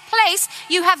takes place,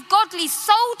 you have godly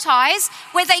soul ties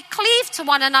where they cleave to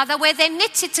one another, where they're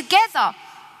knitted together.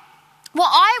 What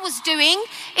I was doing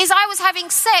is I was having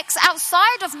sex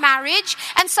outside of marriage,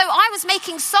 and so I was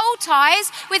making soul ties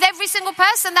with every single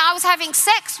person that I was having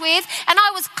sex with, and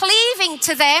I was cleaving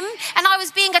to them, and I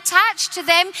was being attached to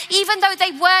them even though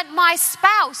they weren't my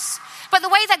spouse. But the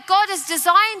way that God has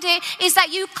designed it is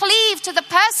that you cleave to the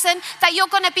person that you're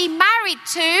going to be married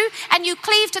to, and you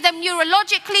cleave to them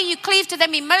neurologically, you cleave to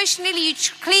them emotionally, you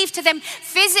cleave to them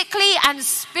physically and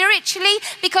spiritually,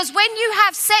 because when you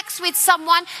have sex with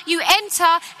someone, you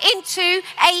enter into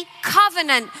a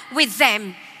covenant with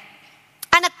them.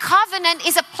 And a covenant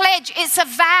is a pledge, it's a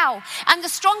vow. And the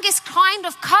strongest kind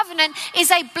of covenant is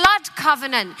a blood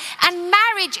covenant. And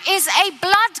marriage is a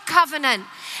blood covenant.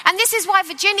 And this is why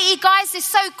virginity, guys, is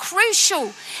so crucial.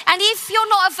 And if you're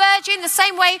not a virgin, the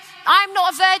same way I'm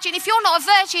not a virgin, if you're not a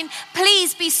virgin,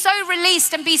 please be so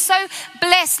released and be so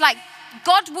blessed. Like,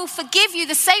 God will forgive you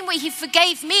the same way he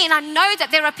forgave me. And I know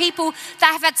that there are people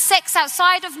that have had sex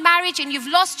outside of marriage and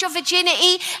you've lost your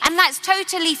virginity, and that's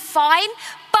totally fine.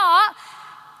 But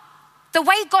the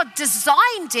way God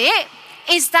designed it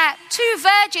is that two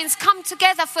virgins come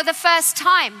together for the first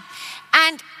time.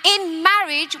 And in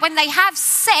marriage, when they have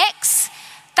sex,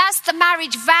 that's the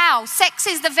marriage vow. Sex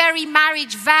is the very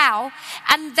marriage vow.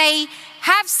 And they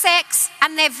have sex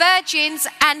and they're virgins,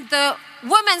 and the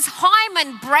woman's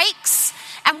hymen breaks.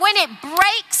 And when it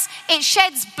breaks, it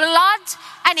sheds blood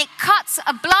and it cuts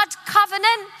a blood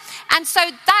covenant. And so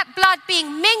that blood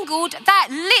being mingled, that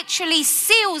literally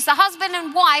seals the husband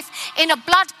and wife in a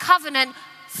blood covenant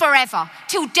forever,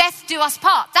 till death do us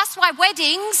part. That's why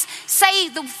weddings say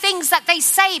the things that they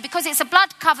say, because it's a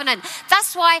blood covenant.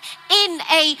 That's why in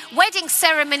a wedding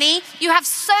ceremony, you have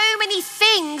so many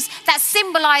things that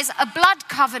symbolize a blood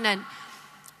covenant,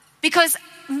 because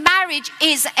marriage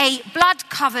is a blood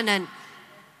covenant.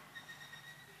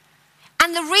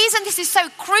 And the reason this is so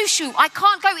crucial, I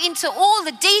can't go into all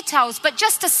the details, but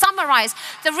just to summarize,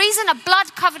 the reason a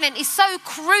blood covenant is so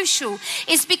crucial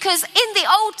is because in the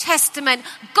Old Testament,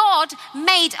 God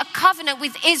made a covenant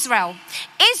with Israel.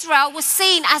 Israel was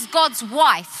seen as God's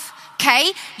wife,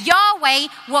 okay? Yahweh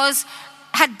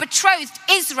had betrothed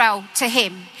Israel to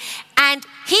him. And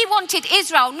he wanted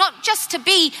Israel not just to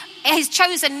be his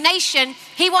chosen nation,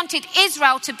 he wanted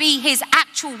Israel to be his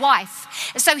actual wife.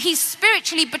 So he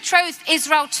spiritually betrothed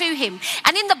Israel to him.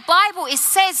 And in the Bible, it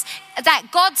says that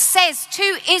God says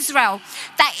to Israel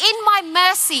that in my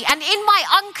mercy and in my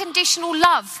unconditional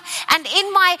love and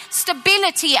in my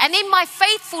stability and in my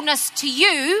faithfulness to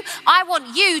you, I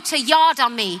want you to yada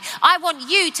me. I want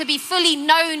you to be fully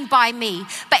known by me.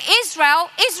 But Israel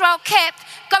kept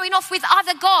going off with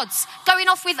other gods, going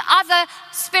off with other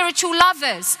spiritual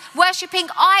lovers, worshipping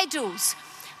idols.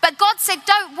 But God said,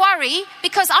 don't worry,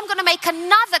 because I'm going to make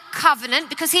another covenant,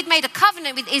 because he'd made a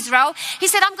covenant with Israel. He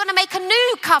said, I'm going to make a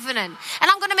new covenant, and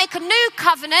I'm going to make a new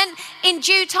covenant in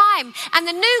due time. And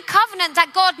the new covenant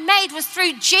that God made was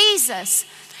through Jesus.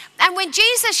 And when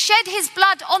Jesus shed his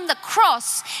blood on the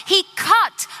cross, he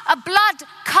cut a blood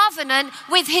covenant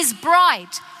with his bride.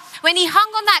 When he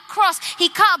hung on that cross, he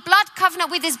cut a blood covenant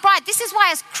with his bride. This is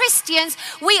why as Christians,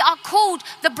 we are called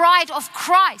the bride of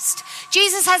Christ.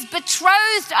 Jesus has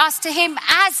betrothed us to him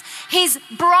as his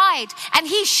bride, and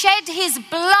he shed his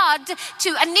blood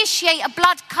to initiate a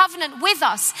blood covenant with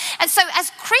us. And so as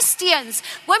Christians,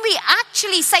 when we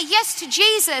actually say yes to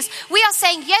Jesus, we are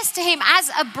saying yes to him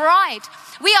as a bride.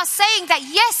 We are saying that,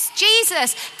 yes,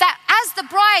 Jesus, that as the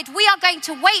bride, we are going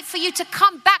to wait for you to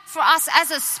come back for us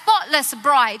as a spotless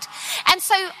bride. And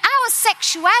so our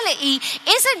sexuality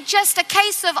isn't just a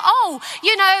case of,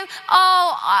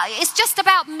 it's just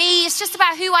about me. It's just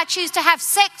about who I choose to have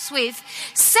sex with.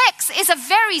 Sex is a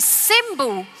very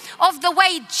symbol of the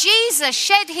way Jesus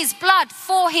shed his blood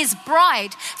for his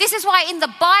bride. This is why in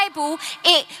the Bible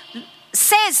it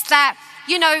says that,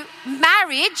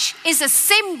 marriage is a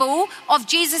symbol of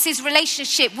Jesus'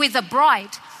 relationship with the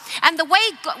bride. And the way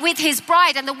with his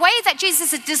bride, and the way that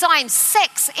Jesus has designed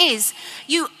sex is,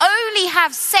 you only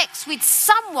have sex with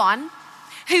someone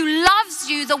who loves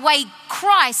you the way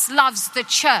Christ loves the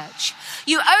church.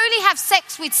 You only have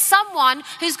sex with someone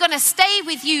who's going to stay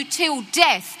with you till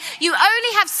death. You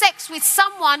only have sex with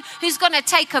someone who's going to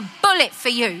take a bullet for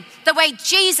you, the way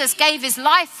Jesus gave his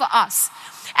life for us.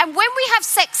 And when we have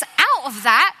sex out of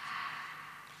that,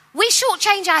 we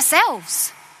shortchange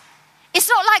ourselves. It's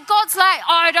not like God's like,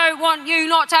 I don't want you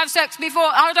not to have sex before,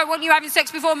 I don't want you having sex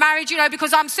before marriage,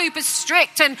 because I'm super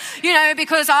strict and,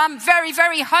 because I'm very,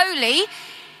 very holy.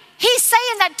 He's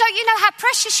saying that, don't you know how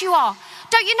precious you are?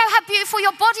 Don't you know how beautiful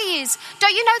your body is?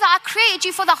 Don't you know that I created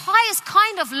you for the highest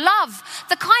kind of love?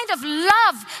 The kind of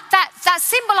love that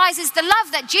symbolizes the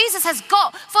love that Jesus has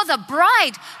got for the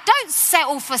bride. Don't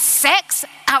settle for sex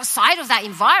outside of that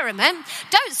environment.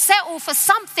 Don't settle for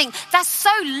something that's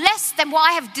so less than what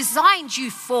I have designed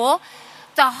you for.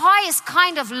 The highest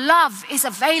kind of love is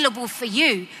available for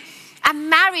you.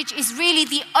 And marriage is really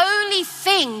the only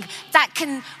thing that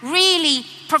can really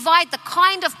provide the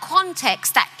kind of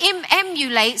context that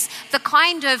emulates the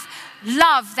kind of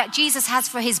love that Jesus has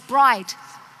for his bride.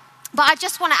 But I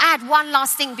just want to add one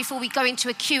last thing before we go into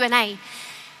a Q&A.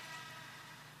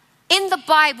 In the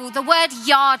Bible, the word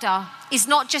yada is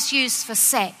not just used for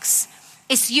sex.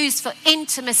 It's used for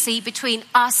intimacy between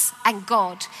us and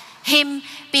God. Him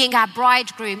being our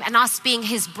bridegroom and us being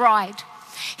his bride.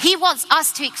 He wants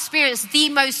us to experience the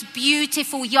most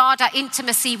beautiful yada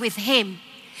intimacy with him.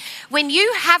 When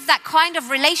you have that kind of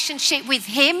relationship with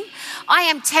him, I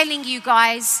am telling you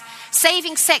guys,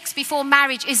 saving sex before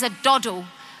marriage is a doddle.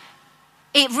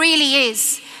 It really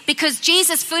is. Because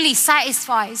Jesus fully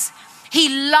satisfies.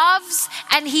 He loves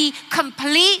and he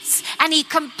completes and he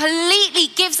completely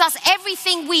gives us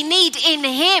everything we need in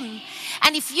him.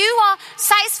 And if you are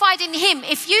satisfied in him,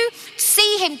 if you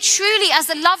see him truly as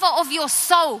the lover of your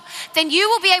soul, then you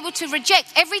will be able to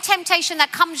reject every temptation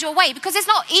that comes your way. Because it's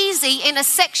not easy in a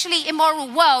sexually immoral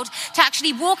world to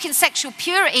actually walk in sexual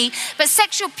purity. But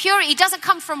sexual purity doesn't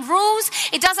come from rules.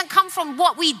 It doesn't come from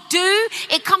what we do.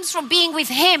 It comes from being with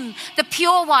him, the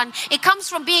pure one. It comes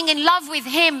from being in love with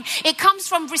him. It comes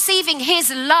from receiving his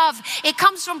love. It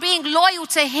comes from being loyal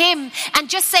to him and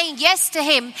just saying yes to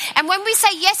him. And when we say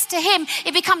yes to him,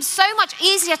 it becomes so much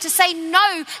easier to say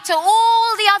no to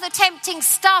all the other tempting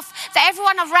stuff that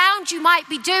everyone around you might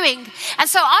be doing. And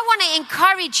so I want to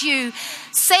encourage you,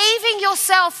 saving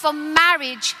yourself for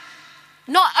marriage,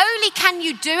 not only can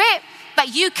you do it,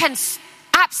 but you can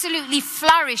absolutely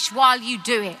flourish while you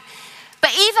do it.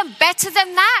 But even better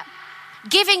than that,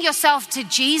 giving yourself to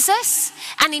Jesus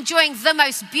and enjoying the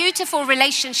most beautiful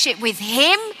relationship with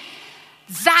him,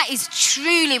 that is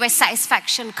truly where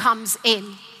satisfaction comes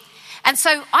in. And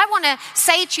so I want to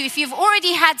say to you, if you've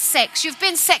already had sex, you've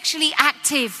been sexually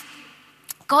active,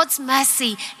 God's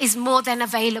mercy is more than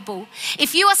available.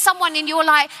 If you are someone and you're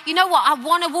like, you know what, I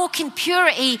want to walk in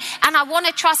purity and I want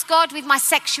to trust God with my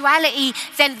sexuality,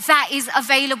 then that is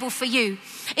available for you.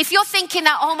 If you're thinking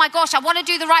that, oh my gosh, I want to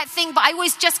do the right thing, but I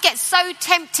always just get so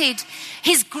tempted,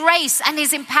 his grace and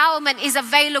his empowerment is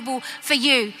available for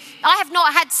you. I have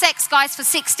not had sex, guys, for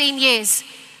 16 years.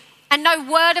 And no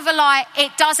word of a lie,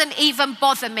 it doesn't even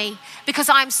bother me because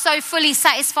I'm so fully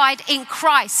satisfied in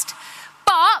Christ.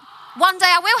 But one day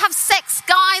I will have sex,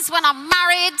 guys, when I'm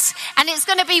married, and it's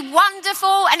going to be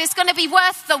wonderful and it's going to be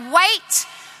worth the wait.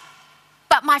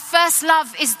 But my first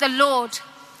love is the Lord.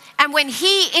 And when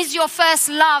he is your first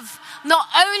love, not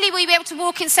only will you be able to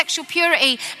walk in sexual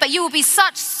purity, but you will be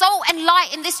such salt and light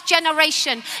in this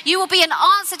generation. You will be an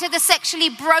answer to the sexually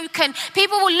broken.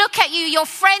 People will look at you, your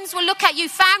friends will look at you,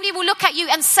 family will look at you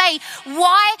and say,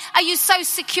 why are you so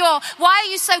secure? Why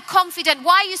are you so confident?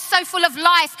 Why are you so full of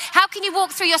life? How can you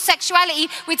walk through your sexuality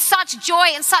with such joy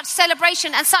and such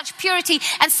celebration and such purity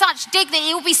and such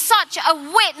dignity? It will be such a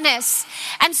witness.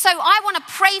 And so I want to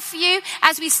pray for you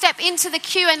as we step into the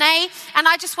Q&A, and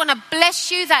I just want to bless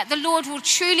you that the Lord will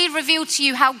truly reveal to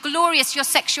you how glorious your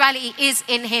sexuality is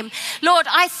in him. Lord,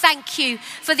 I thank you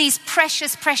for these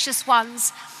precious, precious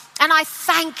ones. And I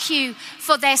thank you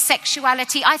for their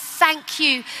sexuality. I thank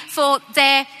you for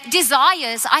their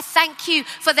desires. I thank you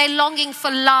for their longing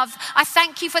for love. I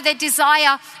thank you for their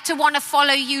desire to want to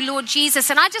follow you, Lord Jesus.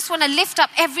 And I just want to lift up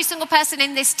every single person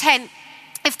in this tent.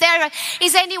 If there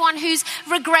is anyone who's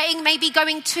regretting maybe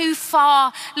going too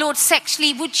far, Lord,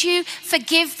 sexually, would you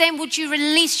forgive them? Would you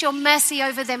release your mercy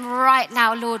over them right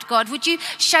now, Lord God? Would you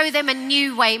show them a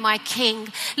new way, my King?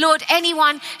 Lord,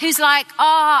 anyone who's like,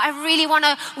 I really want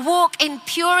to walk in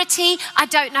purity, I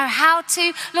don't know how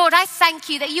to. Lord, I thank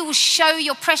you that you will show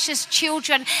your precious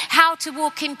children how to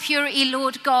walk in purity,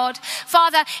 Lord God.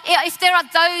 Father, if there are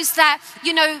those that,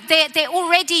 they're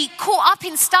already caught up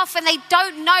in stuff and they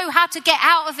don't know how to get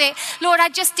out of it, Lord, I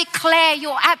just declare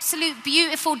your absolute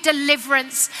beautiful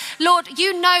deliverance. Lord,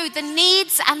 you know the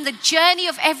needs and the journey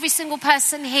of every single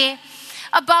person here.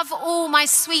 Above all, my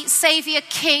sweet Savior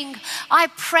King, I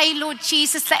pray, Lord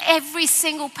Jesus, that every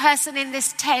single person in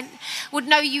this tent would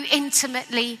know you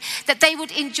intimately, that they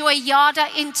would enjoy yada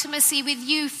intimacy with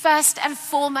you first and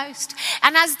foremost.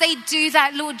 And as they do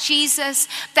that, Lord Jesus,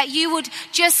 that you would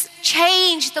just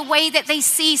change the way that they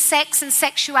see sex and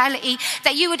sexuality,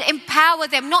 that you would empower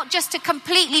them not just to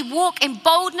completely walk in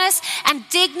boldness and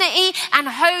dignity and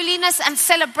holiness and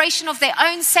celebration of their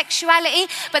own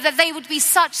sexuality, but that they would be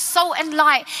such salt and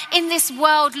light in this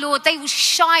world, Lord. They will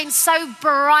shine so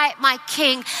bright, my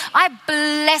King. I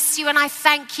bless you and I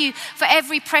thank you for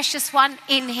every precious one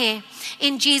in here.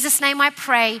 In Jesus' name I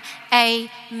pray,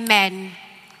 amen.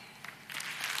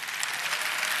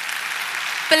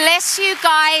 Bless you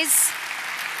guys.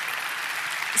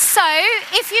 So,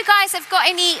 if you guys have got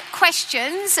any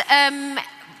questions,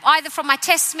 either from my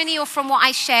testimony or from what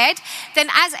I shared, then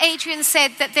as Adrian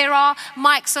said, that there are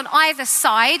mics on either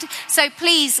side. So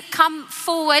please come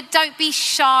forward. Don't be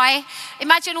shy.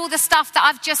 Imagine all the stuff that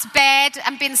I've just bared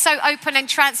and been so open and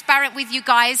transparent with you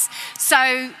guys.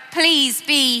 So please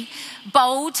be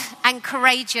bold and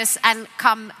courageous and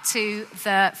come to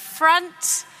the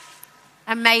front.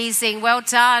 Amazing. Well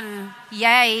done.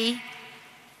 Yay.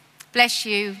 Bless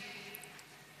you.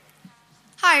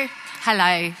 Hi.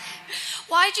 Hello.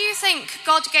 Why do you think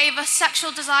God gave us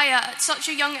sexual desire at such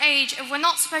a young age if we're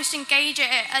not supposed to engage it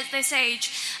at this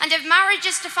age? And if marriage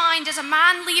is defined as a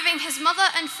man leaving his mother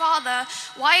and father,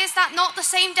 why is that not the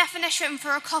same definition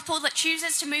for a couple that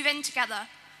chooses to move in together?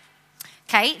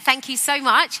 Okay, thank you so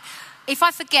much. If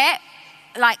I forget,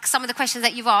 some of the questions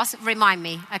that you've asked, remind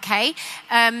me, okay?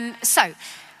 So,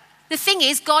 the thing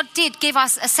is, God did give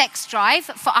us a sex drive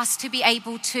for us to be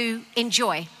able to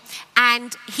enjoy.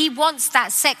 And he wants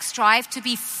that sex drive to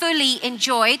be fully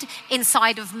enjoyed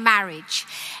inside of marriage.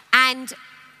 And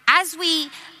as we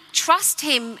trust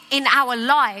him in our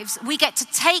lives, we get to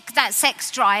take that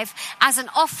sex drive as an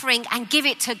offering and give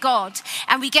it to God.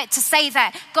 And we get to say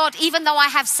that, God, even though I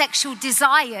have sexual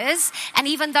desires, and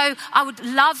even though I would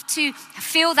love to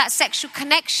feel that sexual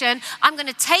connection, I'm going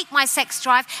to take my sex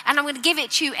drive and I'm going to give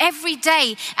it to you every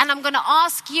day. And I'm going to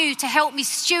ask you to help me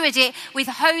steward it with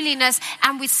holiness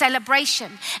and with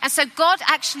celebration. And so God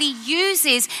actually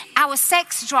uses our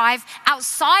sex drive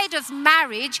outside of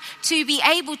marriage to be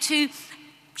able to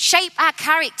shape our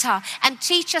character and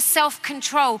teach us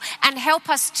self-control and help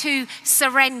us to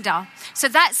surrender. So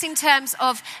that's in terms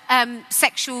of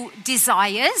sexual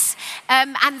desires.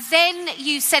 And then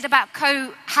you said about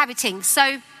cohabiting.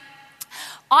 So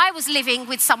I was living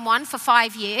with someone for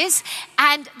 5 years.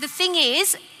 And the thing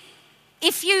is,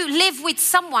 if you live with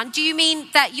someone, do you mean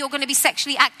that you're going to be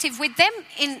sexually active with them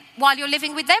while you're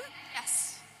living with them?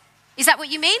 Yes. Is that what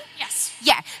you mean? Yes.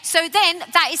 Yeah. So then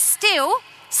that is still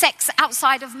sex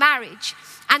outside of marriage.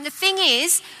 And the thing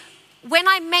is, when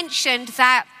I mentioned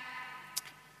that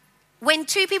when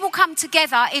two people come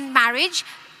together in marriage,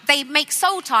 they make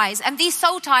soul ties, and these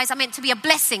soul ties are meant to be a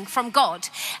blessing from God.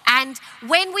 And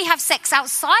when we have sex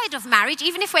outside of marriage,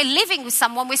 even if we're living with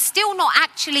someone, we're still not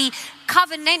actually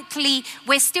covenantally,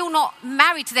 we're still not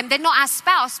married to them. They're not our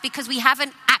spouse because we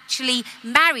haven't actually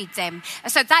married them.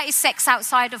 So that is sex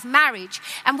outside of marriage.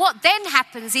 And what then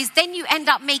happens is then you end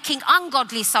up making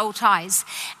ungodly soul ties.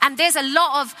 And there's a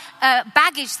lot of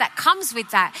baggage that comes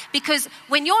with that, because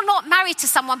when you're not married to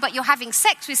someone but you're having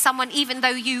sex with someone, even though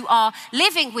you are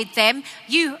living with them,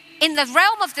 you, in the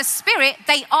realm of the spirit,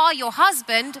 they are your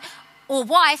husband or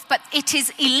wife, but it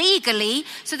is illegally.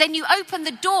 So then you open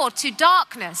the door to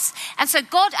darkness. And so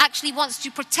God actually wants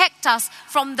to protect us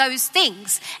from those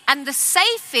things. And the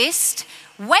safest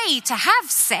way to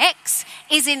have sex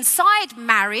is inside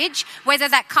marriage, whether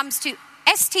that comes to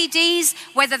STDs,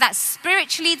 whether that's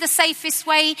spiritually the safest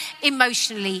way,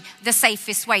 emotionally the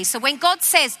safest way. So when God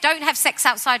says don't have sex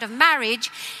outside of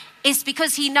marriage, it's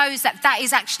because he knows that that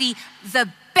is actually the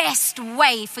best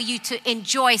way for you to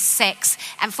enjoy sex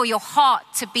and for your heart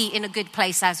to be in a good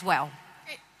place as well.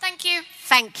 Great. Thank you.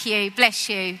 Thank you. Bless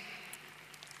you.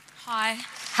 Hi.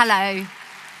 Hello.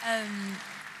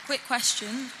 Quick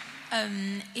question.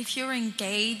 If you're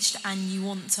engaged and you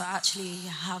want to actually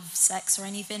have sex or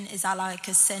anything, is that like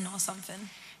a sin or something?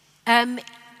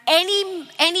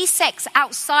 Any sex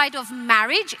outside of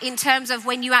marriage, in terms of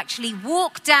when you actually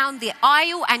walk down the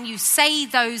aisle and you say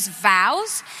those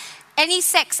vows, any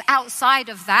sex outside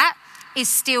of that is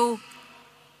still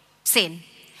sin.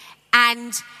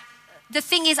 And the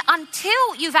thing is,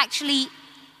 until you've actually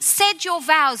said your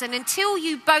vows and until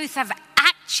you both have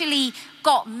actually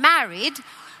got married,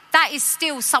 that is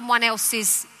still someone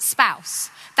else's spouse.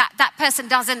 That person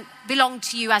doesn't belong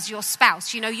to you as your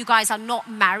spouse. You know, you guys are not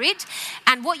married.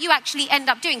 And what you actually end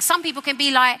up doing, some people can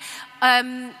be like,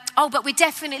 but we're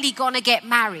definitely going to get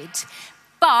married.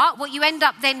 But what you end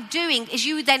up then doing is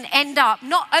you then end up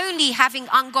not only having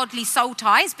ungodly soul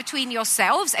ties between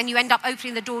yourselves and you end up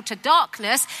opening the door to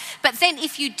darkness, but then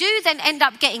if you do then end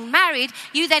up getting married,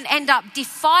 you then end up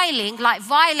defiling, like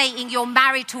violating your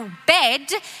marital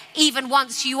bed even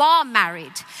once you are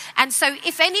married. And so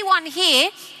if anyone here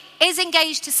is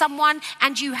engaged to someone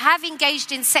and you have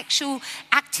engaged in sexual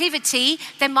activity,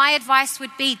 then my advice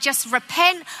would be just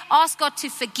repent, ask God to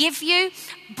forgive you,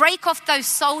 break off those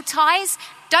soul ties,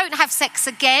 don't have sex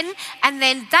again, and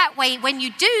then that way when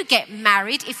you do get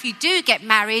married, if you do get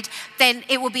married, then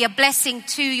it will be a blessing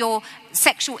to your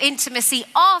sexual intimacy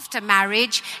after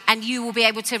marriage, and you will be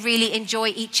able to really enjoy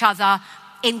each other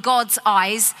in God's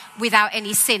eyes without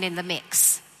any sin in the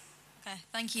mix. Okay,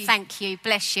 thank you. Thank you.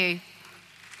 Bless you.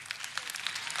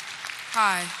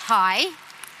 Hi. Hi.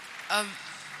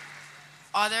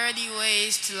 Are there any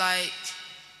ways to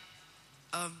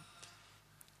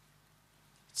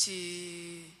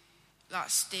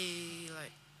stay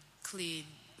clean?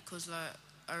 Because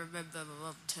I remember my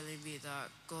mum telling me that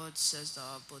God says that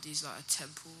our body's like a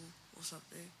temple or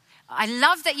something. I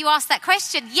love that you asked that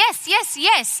question.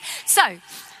 Yes. So,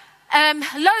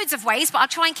 loads of ways, but I'll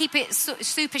try and keep it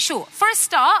super short. For a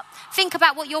start, think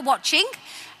about what you're watching.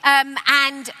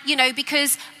 And,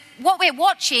 because what we're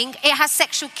watching, it has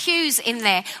sexual cues in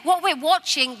there. What we're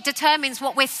watching determines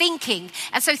what we're thinking.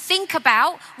 And so think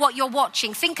about what you're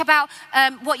watching. Think about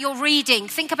what you're reading.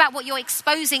 Think about what you're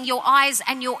exposing your eyes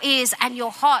and your ears and your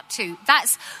heart to.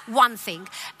 That's one thing.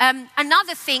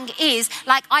 Another thing is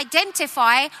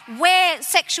identify where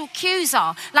sexual cues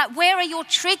are. Where are your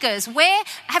triggers? Where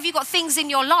have you got things in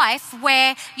your life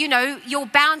where, you're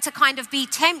bound to kind of be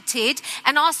tempted,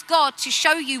 and ask God to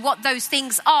show you what those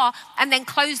things are and then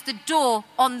close the door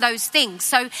on those things.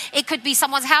 So it could be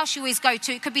someone's house you always go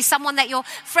to. It could be someone that you're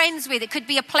friends with. It could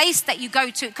be a place that you go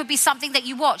to. It could be something that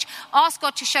you watch. Ask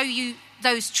God to show you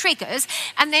those triggers.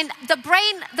 And then the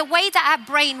way that our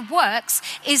brain works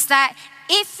is that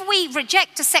if we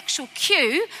reject a sexual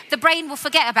cue, the brain will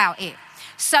forget about it.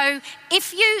 So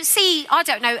if you see,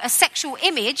 a sexual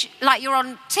image, like you're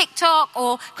on TikTok,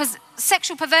 or because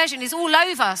sexual perversion is all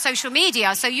over social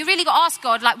media. So you really got to ask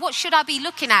God, what should I be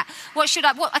looking at? What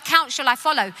account shall I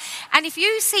follow? And if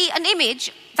you see an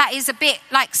image that is a bit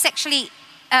sexually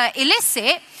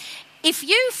illicit, if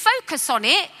you focus on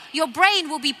it, your brain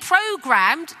will be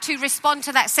programmed to respond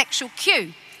to that sexual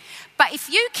cue. But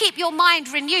if you keep your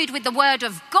mind renewed with the word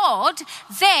of God,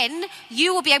 then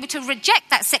you will be able to reject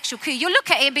that sexual cue. You'll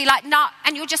look at it and be like, nah,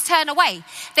 and you'll just turn away.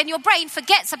 Then your brain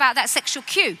forgets about that sexual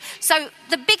cue. So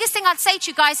the biggest thing I'd say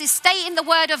to you guys is stay in the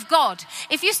word of God.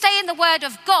 If you stay in the word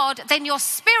of God, then your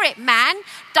spirit man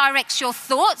directs your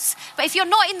thoughts. But if you're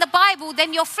not in the Bible,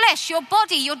 then your flesh, your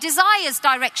body, your desires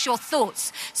directs your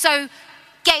thoughts. So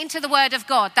get into the word of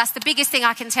God. That's the biggest thing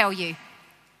I can tell you.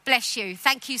 Bless you.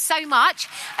 Thank you so much.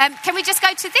 Can we just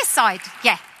go to this side?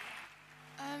 Yeah.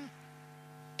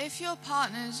 If your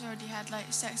partner's already had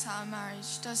sex out of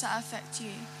marriage, does that affect you?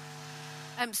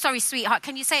 Sorry, sweetheart.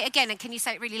 Can you say it again, and can you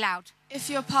say it really loud? If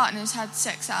your partner's had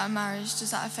sex out of marriage, does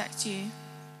that affect you?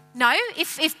 No.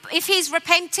 If he's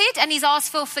repented and he's asked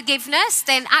for forgiveness,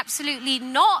 then absolutely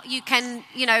not. You can,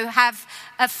 have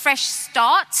a fresh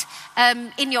start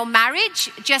in your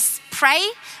marriage. Just pray,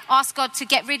 ask God to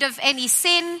get rid of any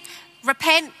sin,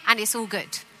 repent, and it's all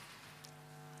good.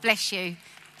 Bless you.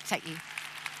 Take you.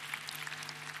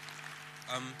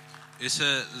 It's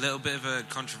a little bit of a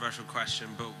controversial question,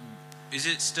 but is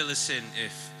it still a sin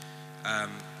if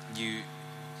you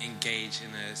engage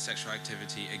in a sexual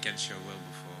activity against your will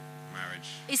before marriage?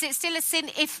 Is it still a sin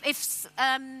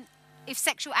if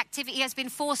sexual activity has been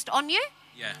forced on you?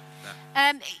 Yeah.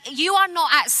 That. You are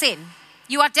not at sin.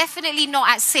 You are definitely not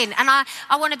at sin. And I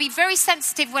want to be very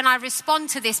sensitive when I respond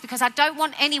to this, because I don't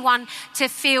want anyone to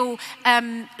feel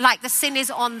like the sin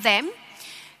is on them.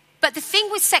 But the thing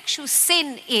with sexual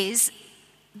sin is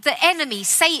the enemy,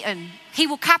 Satan, he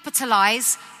will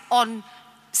capitalize on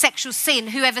sexual sin,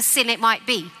 whoever sin it might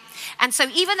be. And so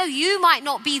even though you might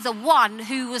not be the one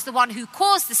who was the one who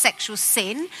caused the sexual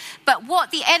sin, but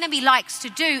what the enemy likes to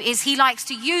do is he likes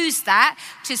to use that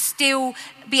to still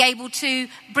be able to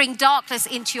bring darkness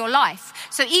into your life.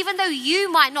 So even though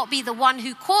you might not be the one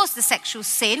who caused the sexual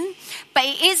sin, but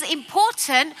it is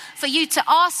important for you to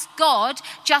ask God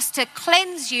just to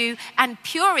cleanse you and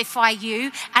purify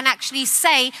you, and actually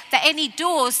say that any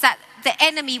doors that the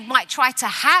enemy might try to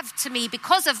have to me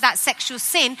because of that sexual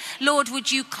sin, Lord,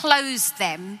 would you close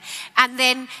them? And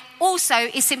then also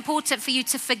it's important for you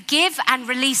to forgive and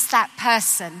release that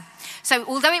person. So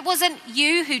although it wasn't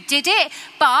you who did it,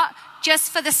 but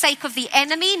just for the sake of the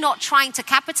enemy not trying to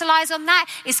capitalize on that,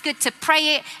 it's good to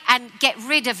pray it and get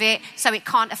rid of it so it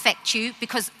can't affect you,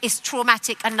 because it's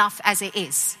traumatic enough as it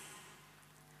is.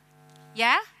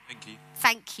 Yeah? Thank you.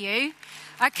 Thank you.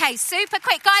 Okay, super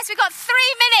quick. Guys, we've got 3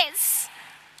 minutes.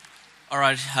 All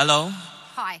right, hello.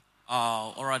 Hi.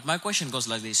 All right, my question goes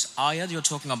like this. Ayat, you're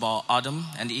talking about Adam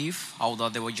and Eve, how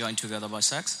that they were joined together by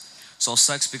sex. So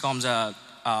sex becomes a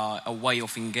way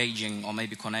of engaging or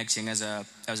maybe connecting as a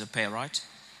pair, right?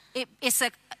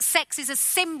 Sex is a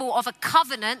symbol of a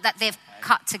covenant that they've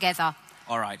cut together.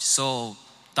 All right, so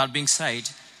that being said,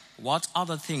 what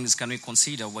other things can we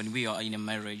consider when we are in a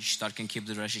marriage that can keep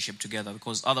the relationship together?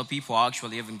 Because other people are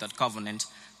actually having that covenant,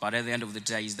 but at the end of the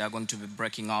day, they're going to be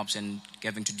breaking up and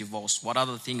having to divorce. What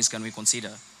other things can we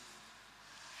consider?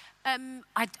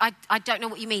 I don't know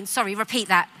what you mean. Sorry, repeat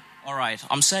that. All right,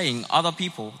 I'm saying other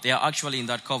people, they are actually in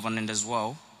that covenant as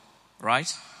well,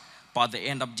 right? But they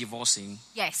end up divorcing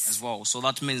as well. So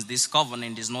that means this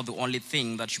covenant is not the only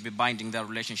thing that should be binding their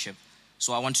relationship.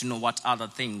 So I want to know what other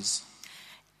things.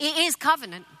 It is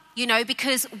covenant,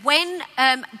 because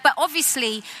but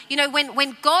obviously,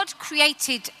 when God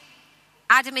created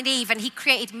Adam and Eve and he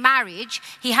created marriage,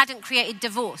 he hadn't created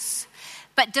divorce.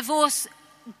 But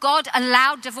God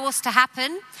allowed divorce to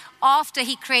happen after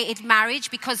he created marriage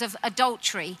because of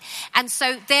adultery. And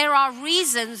so there are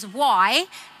reasons why,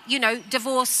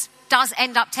 divorce does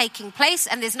end up taking place,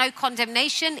 and there's no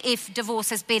condemnation if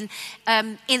divorce has been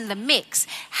in the mix.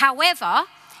 However,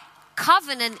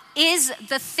 covenant is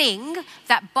the thing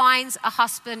that binds a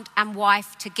husband and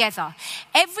wife together.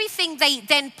 Everything they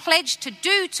then pledge to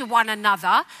do to one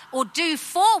another or do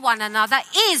for one another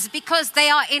is because they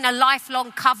are in a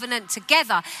lifelong covenant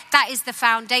together. That is the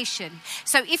foundation.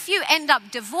 So if you end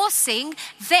up divorcing,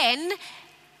 then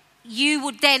you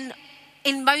would then,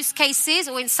 in most cases,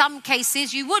 or in some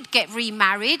cases, you would get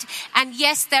remarried. And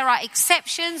yes, there are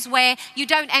exceptions where you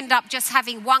don't end up just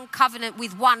having one covenant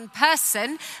with one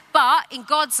person, but in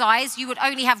God's eyes, you would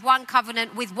only have one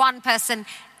covenant with one person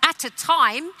at a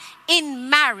time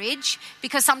in marriage,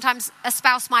 because sometimes a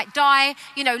spouse might die.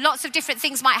 Lots of different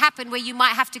things might happen where you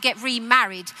might have to get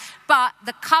remarried, but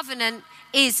the covenant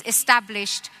is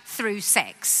established through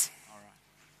sex.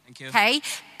 Okay,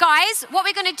 guys, what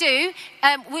we're going to do,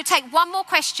 we'll take one more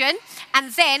question, and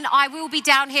then I will be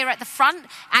down here at the front,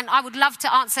 and I would love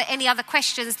to answer any other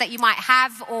questions that you might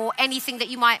have or anything that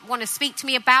you might want to speak to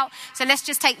me about. So let's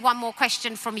just take one more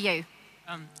question from you.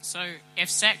 So if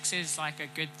sex is like a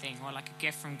good thing or like a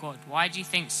gift from God, why do you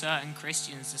think certain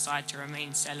Christians decide to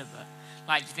remain celibate?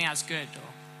 Like, do you think that's good?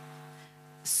 Or?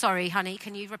 Sorry, honey,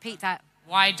 can you repeat that?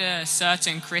 Why do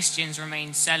certain Christians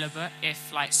remain celibate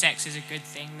if, like, sex is a good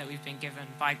thing that we've been given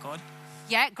by God?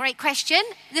 Yeah, great question.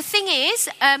 The thing is,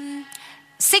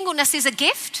 singleness is a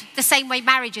gift, the same way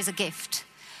marriage is a gift.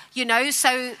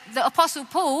 So the Apostle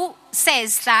Paul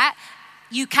says that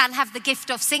you can have the gift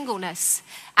of singleness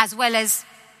as well as,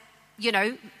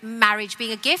 marriage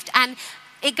being a gift. And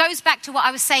it goes back to what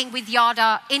I was saying with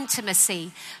Yada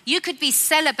intimacy. You could be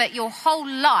celibate your whole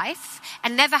life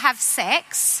and never have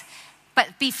sex,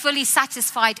 but be fully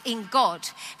satisfied in God.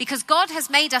 Because God has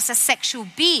made us as sexual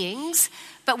beings,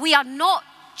 but we are not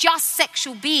just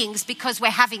sexual beings because we're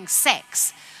having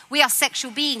sex. We are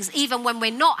sexual beings even when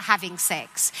we're not having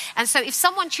sex. And so if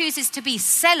someone chooses to be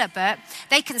celibate,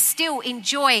 they can still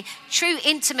enjoy true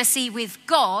intimacy with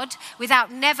God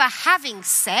without never having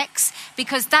sex,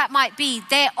 because that might be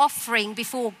their offering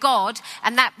before God,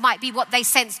 and that might be what they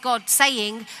sense God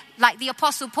saying, like the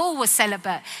Apostle Paul was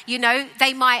celibate.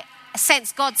 They might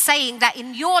sense God saying that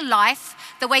in your life,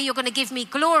 the way you're going to give me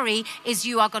glory is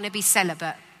you are going to be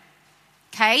celibate.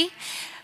 Okay?